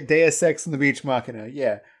 Deus Sex on the Beach Machina.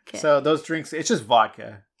 Yeah. Okay. So those drinks, it's just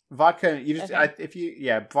vodka. Vodka. You just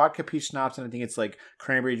Okay. vodka, peach schnapps, and I think it's like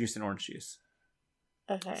cranberry juice and orange juice.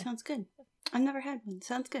 Okay. Sounds good. I've never had one.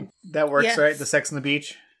 Sounds good. That works, Yes. right? The Sex on the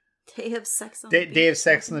Beach. Day of sex on the beach. Day of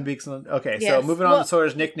Sex on the Beach. Okay, so Yes. moving on Well- to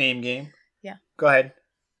Sawyer's nickname game. Yeah. Go ahead.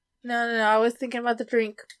 No. I was thinking about the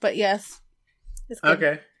drink, but yes. It's good.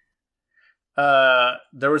 Okay.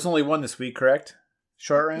 There was only one this week, correct?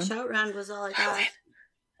 Short round? Shout round was all I got.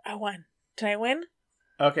 I won. Did I win?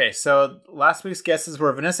 Okay, so last week's guesses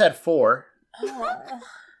were Vanessa had 4. Oh.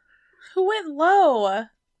 Who went low?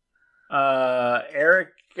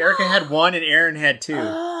 Erica had 1 and Aaron had 2.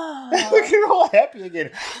 Oh. Look, you're all happy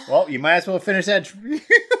again. Well, you might as well finish that.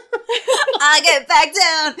 I get back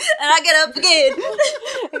down and I get up again.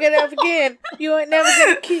 I get up again. You ain't never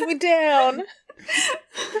gonna keep me down.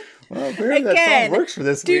 Well, apparently that Again. song works for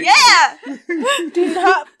this Dude, week. Yeah. Do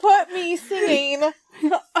not put me singing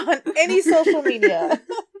on any social media.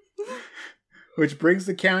 Which brings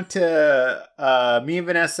the count to me and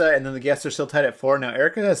Vanessa, and then the guests are still tied at 4. Now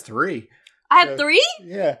Erica has 3. I have 3?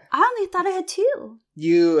 Yeah. I only thought I had 2.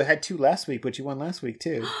 You had 2 last week, but you won last week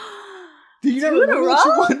too. Did you 2 not in a remember that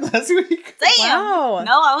you row? won last week? Damn. Wow.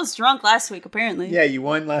 No, I was drunk last week, apparently. Yeah, you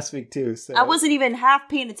won last week too. So I wasn't even half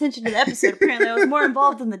paying attention to the episode, apparently. I was more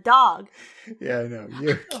involved in the dog. Yeah, I know.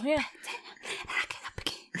 You. Oh yeah. And I get up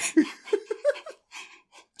again.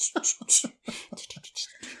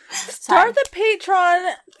 Start the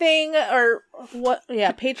Patreon thing or what?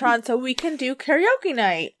 Yeah, Patreon, so we can do karaoke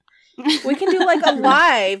night. We can do like a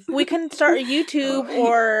live. We can start a YouTube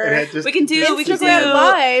or We can do Instagram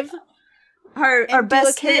live. our And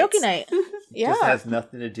best do a karaoke hits. night. Yeah. Just has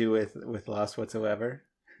nothing to do with Lost whatsoever.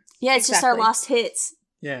 Yeah, it's just our Exactly. lost hits.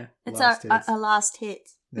 Yeah, It's Lost our hits. lost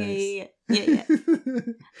hits. Nice. Yeah.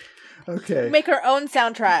 Okay. Make our own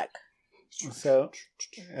soundtrack. So,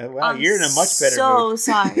 wow, I'm you're in a much better so mood.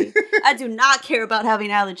 sorry. I do not care about having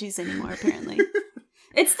allergies anymore, apparently.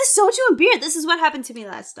 It's the soju and beer. This is what happened to me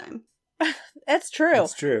last time. That's true.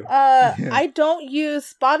 That's true. Yeah. I don't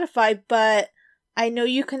use Spotify, but I know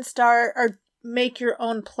you can start or make your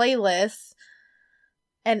own playlists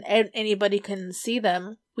and anybody can see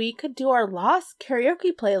them. We could do our Lost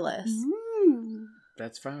karaoke playlist Mm.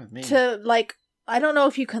 That's fine with me. to like, I don't know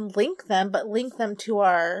if you can link them, but link them to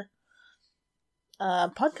our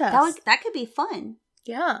podcast. That could be fun.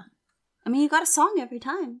 Yeah. I mean, you got a song every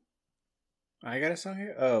time. I got a song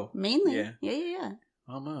here? Oh. Mainly. Yeah. Yeah.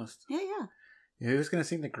 Almost. Yeah. Who's going to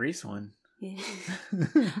sing the Grease one? Yeah.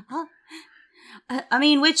 I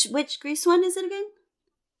mean, which Grease one is it again?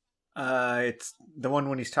 It's the one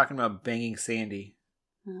when he's talking about banging Sandy.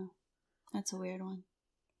 Oh, that's a weird one.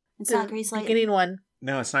 It's The not Grease Lightning. beginning one.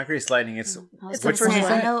 No, it's not Grease Lightning. It's I was It's gonna the first say,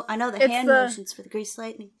 one. I know the It's hand the- motions for the Grease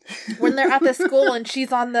Lightning. When they're at the school and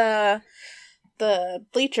she's on the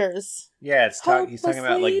bleachers. yeah. It's he's talking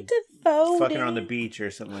about like Hopelessly fucking her on the devoted. beach or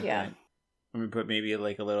something like Yeah. that. I'm gonna put maybe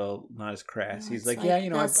like a little not as crass. He's It's like, yeah, you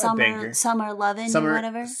know, the I banged her. Summer Lovin' or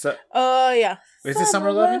whatever. Oh yeah. Is it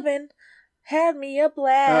Summer Lovin'? Lovin' Had me a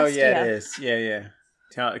blast. Oh yeah, it is. Yeah.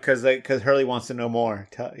 Because Hurley wants to know more.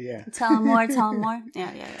 Yeah. Tell him more.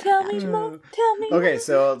 Yeah. Tell me more. Tell me more. Okay,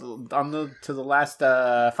 so to the last.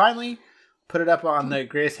 Finally, put it up on the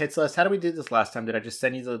greatest hits list. How did we do this last time? Did I just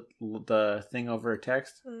send you the thing over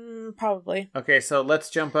text? Probably. Okay, so let's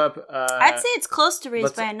jump up. I'd say it's close to Raised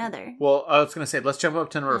let's- by Another. Well, I was gonna say let's jump up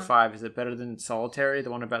to number 5. Is it better than Solitary,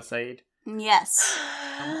 the one about Saeed? Yes.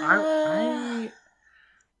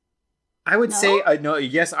 I would No? say no.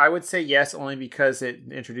 Yes, I would say yes, only because it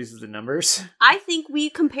introduces the numbers. I think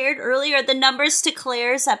we compared earlier the numbers to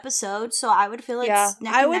Claire's episode, so I would feel like Yeah,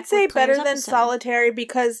 neck I and would neck say with Claire's better than episode. Solitary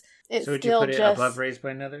because it's So would you still put it just. above Raised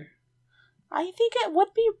by Another? I think it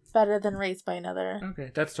would be better than Raised by Another,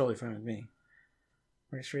 Okay, that's totally fine with me.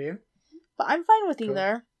 Works for you? but I'm fine with Cool.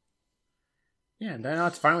 either. Yeah, no,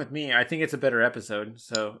 it's fine with me. I think it's a better episode,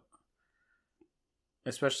 so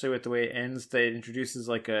especially with the way it ends, that it introduces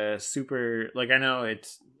like a super like I know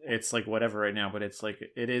it's like whatever right now, but it's like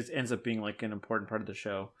ends up being like an important part of the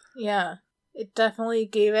show. Yeah, it definitely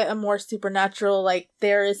gave it a more supernatural. Like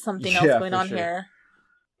there is something else Yeah, going for on sure. here.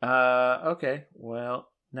 Okay. Well,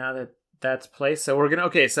 now that that's placed, so we're gonna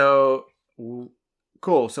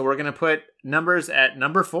cool. So we're gonna put numbers at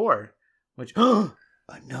number 4, which a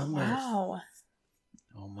number. Wow.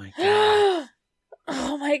 Oh my god.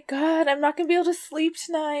 Oh my god, I'm not gonna be able to sleep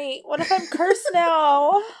tonight. What if I'm cursed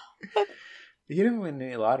now? You didn't win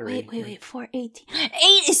any lottery. Wait, 418. 8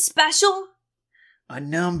 is special? A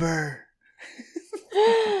number.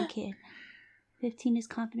 Fucking kid. 15 is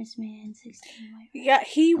Confidence Man, 16 White. Yeah,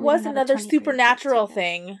 he we was don't have a another 23 supernatural kids.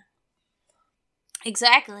 thing.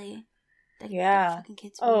 Exactly. Yeah. Fucking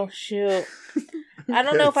kids Oh weird. shoot. I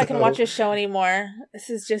don't know if I can watch this show anymore. This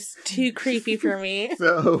is just too creepy for me.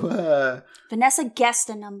 So Vanessa guessed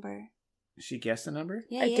a number. she guessed a number?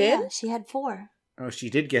 Yeah, I yeah, did? yeah. She had 4. Oh, she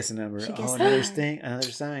did guess a number. She Oh, guessed another that. thing,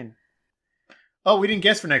 another sign. Oh, we didn't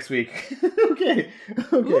guess for next week. Okay.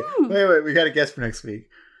 Ooh. Wait, we got to guess for next week.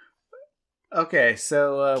 Okay,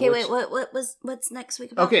 so Okay, wait, what's next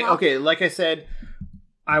week about? Locke? Okay, like I said,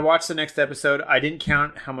 I watched the next episode. I didn't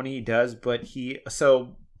count how many he does, but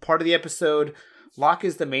so part of the episode, Locke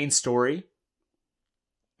is the main story.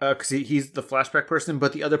 Because he's the flashback person,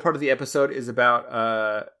 but the other part of the episode is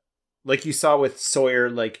about like you saw with Sawyer,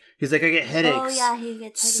 like he's like, I get headaches. Oh yeah, he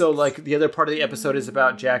gets headaches. So like the other part of the episode is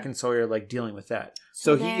about Jack and Sawyer like dealing with that.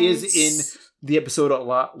 So he is in the episode a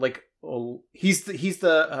lot. Like he's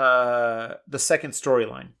the second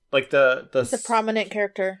storyline. Like It's a prominent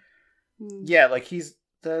character. yeah, like he's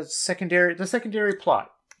the secondary plot.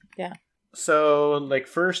 Yeah. So like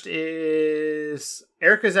first is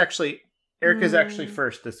Erica's actually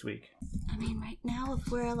first this week. I mean, right now, if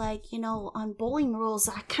we're like, on bowling rules,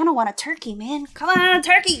 I kind of want a turkey, man. Come on, a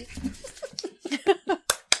turkey.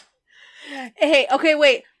 Hey, okay,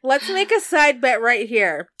 wait. Let's make a side bet right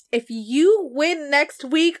here. If you win next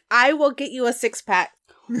week, I will get you a 6-pack.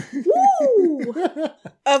 Woo!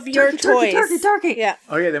 Of your choice. Turkey. Yeah.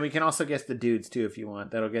 Oh yeah, then we can also guess the dudes too if you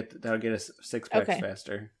want. That'll get us 6 packs Okay.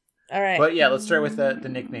 faster. All right. But yeah, let's start with the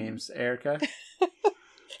nicknames. Erica.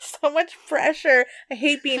 So much pressure. I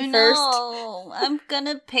hate being first. No, I'm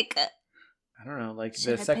gonna pick a. I don't know, like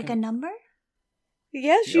Should the I second. pick a number?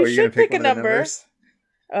 Yes, Or you are should gonna pick a one of the number. numbers?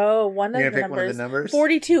 Oh, one of You're the gonna pick one of the numbers.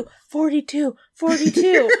 numbers? 42.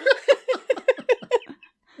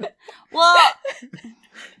 Well,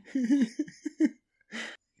 You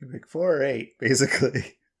pick 4 or 8,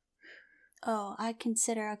 basically. I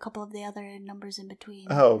consider a couple of the other numbers in between.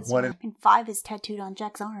 Oh, as one well. And 5 is tattooed on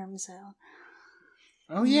Jack's arm, so.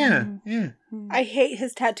 Oh yeah, yeah. I hate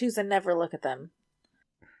his tattoos and never look at them.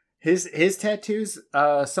 His tattoos.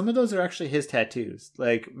 Some of those are actually his tattoos,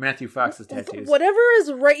 like Matthew Fox's tattoos. Whatever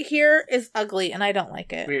is right here is ugly, and I don't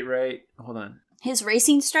like it. Wait, right? Hold on. His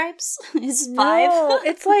racing stripes is 5. No,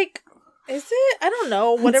 it's like, is it? I don't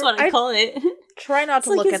know. That's Whatever. what I call it. Try not It's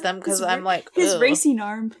to like look his- at them because his I'm like, his ugh. racing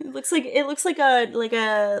arm. It looks like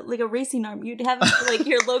a racing arm. You'd have like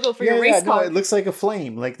your logo for your race no, car. it looks like a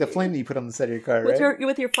flame, like the flame that you put on the side of your car, right?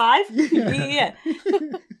 With your 5? Yeah.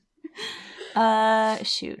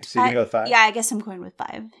 Shoot. So you're gonna go with 5? Yeah, I guess I'm going with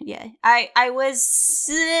 5. Yeah, I was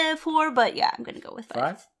 4, but yeah, I'm gonna go with 5.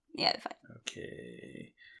 5? Yeah, 5.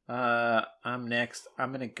 Okay. I'm next.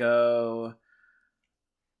 I'm gonna go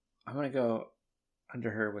under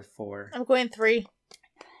her with 4. I'm going 3.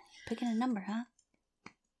 picking a number, huh?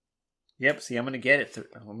 Yep. See, I'm gonna get it.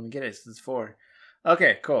 I'm gonna get it. It's 4.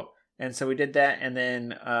 Okay, cool. And so we did that, and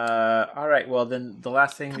then all right. Well, then the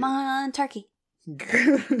last thing. Come on, turkey. You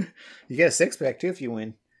get a 6-pack too if you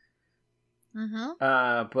win. Mm-hmm.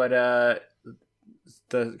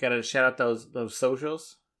 Gotta shout out those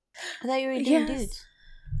socials. I thought you were doing dudes.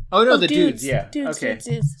 Oh no, the dudes. Yeah. Dudes, okay.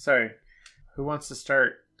 dudes. Sorry. Who wants to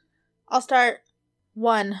start? I'll start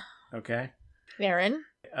 1. Okay. Aaron.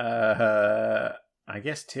 I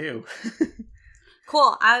guess 2.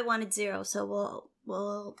 Cool. I wanted 0, so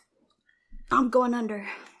we'll. I'm going under.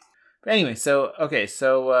 But anyway, so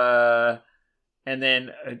and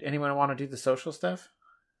then anyone want to do the social stuff?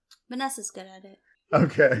 Vanessa's good at it.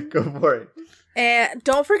 Okay, go for it. And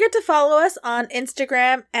don't forget to follow us on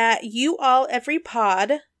Instagram at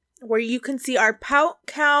YouAllEveryPod, where you can see our pout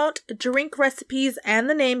count, drink recipes, and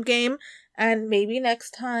the name game, and maybe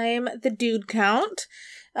next time the dude count.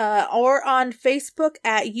 Or on Facebook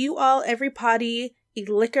at YouAllEveryPoddy, a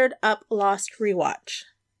liquored up lost rewatch.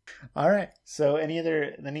 All right. So any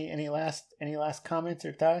last comments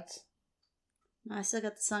or thoughts? No, I still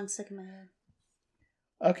got the song stuck in my head.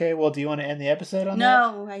 Okay. Well, do you want to end the episode on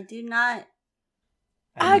that? No, I do not.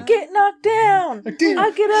 I get knocked down. I get up again. But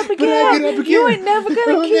I get up again. You ain't never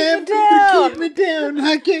gonna keep me down.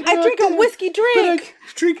 I drink a whiskey drink.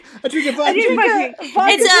 I drink a vodka drink.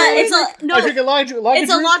 It's a lager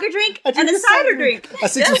lager drink and a cider drink. I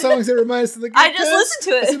sing some songs that remind us of the good I just times. listened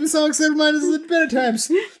to it. I sing some songs that remind us of the better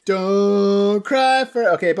times. Don't cry for...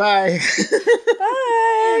 Okay, bye.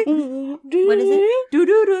 Bye. What is it?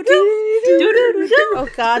 Oh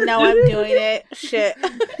God, now I'm doing it. Shit.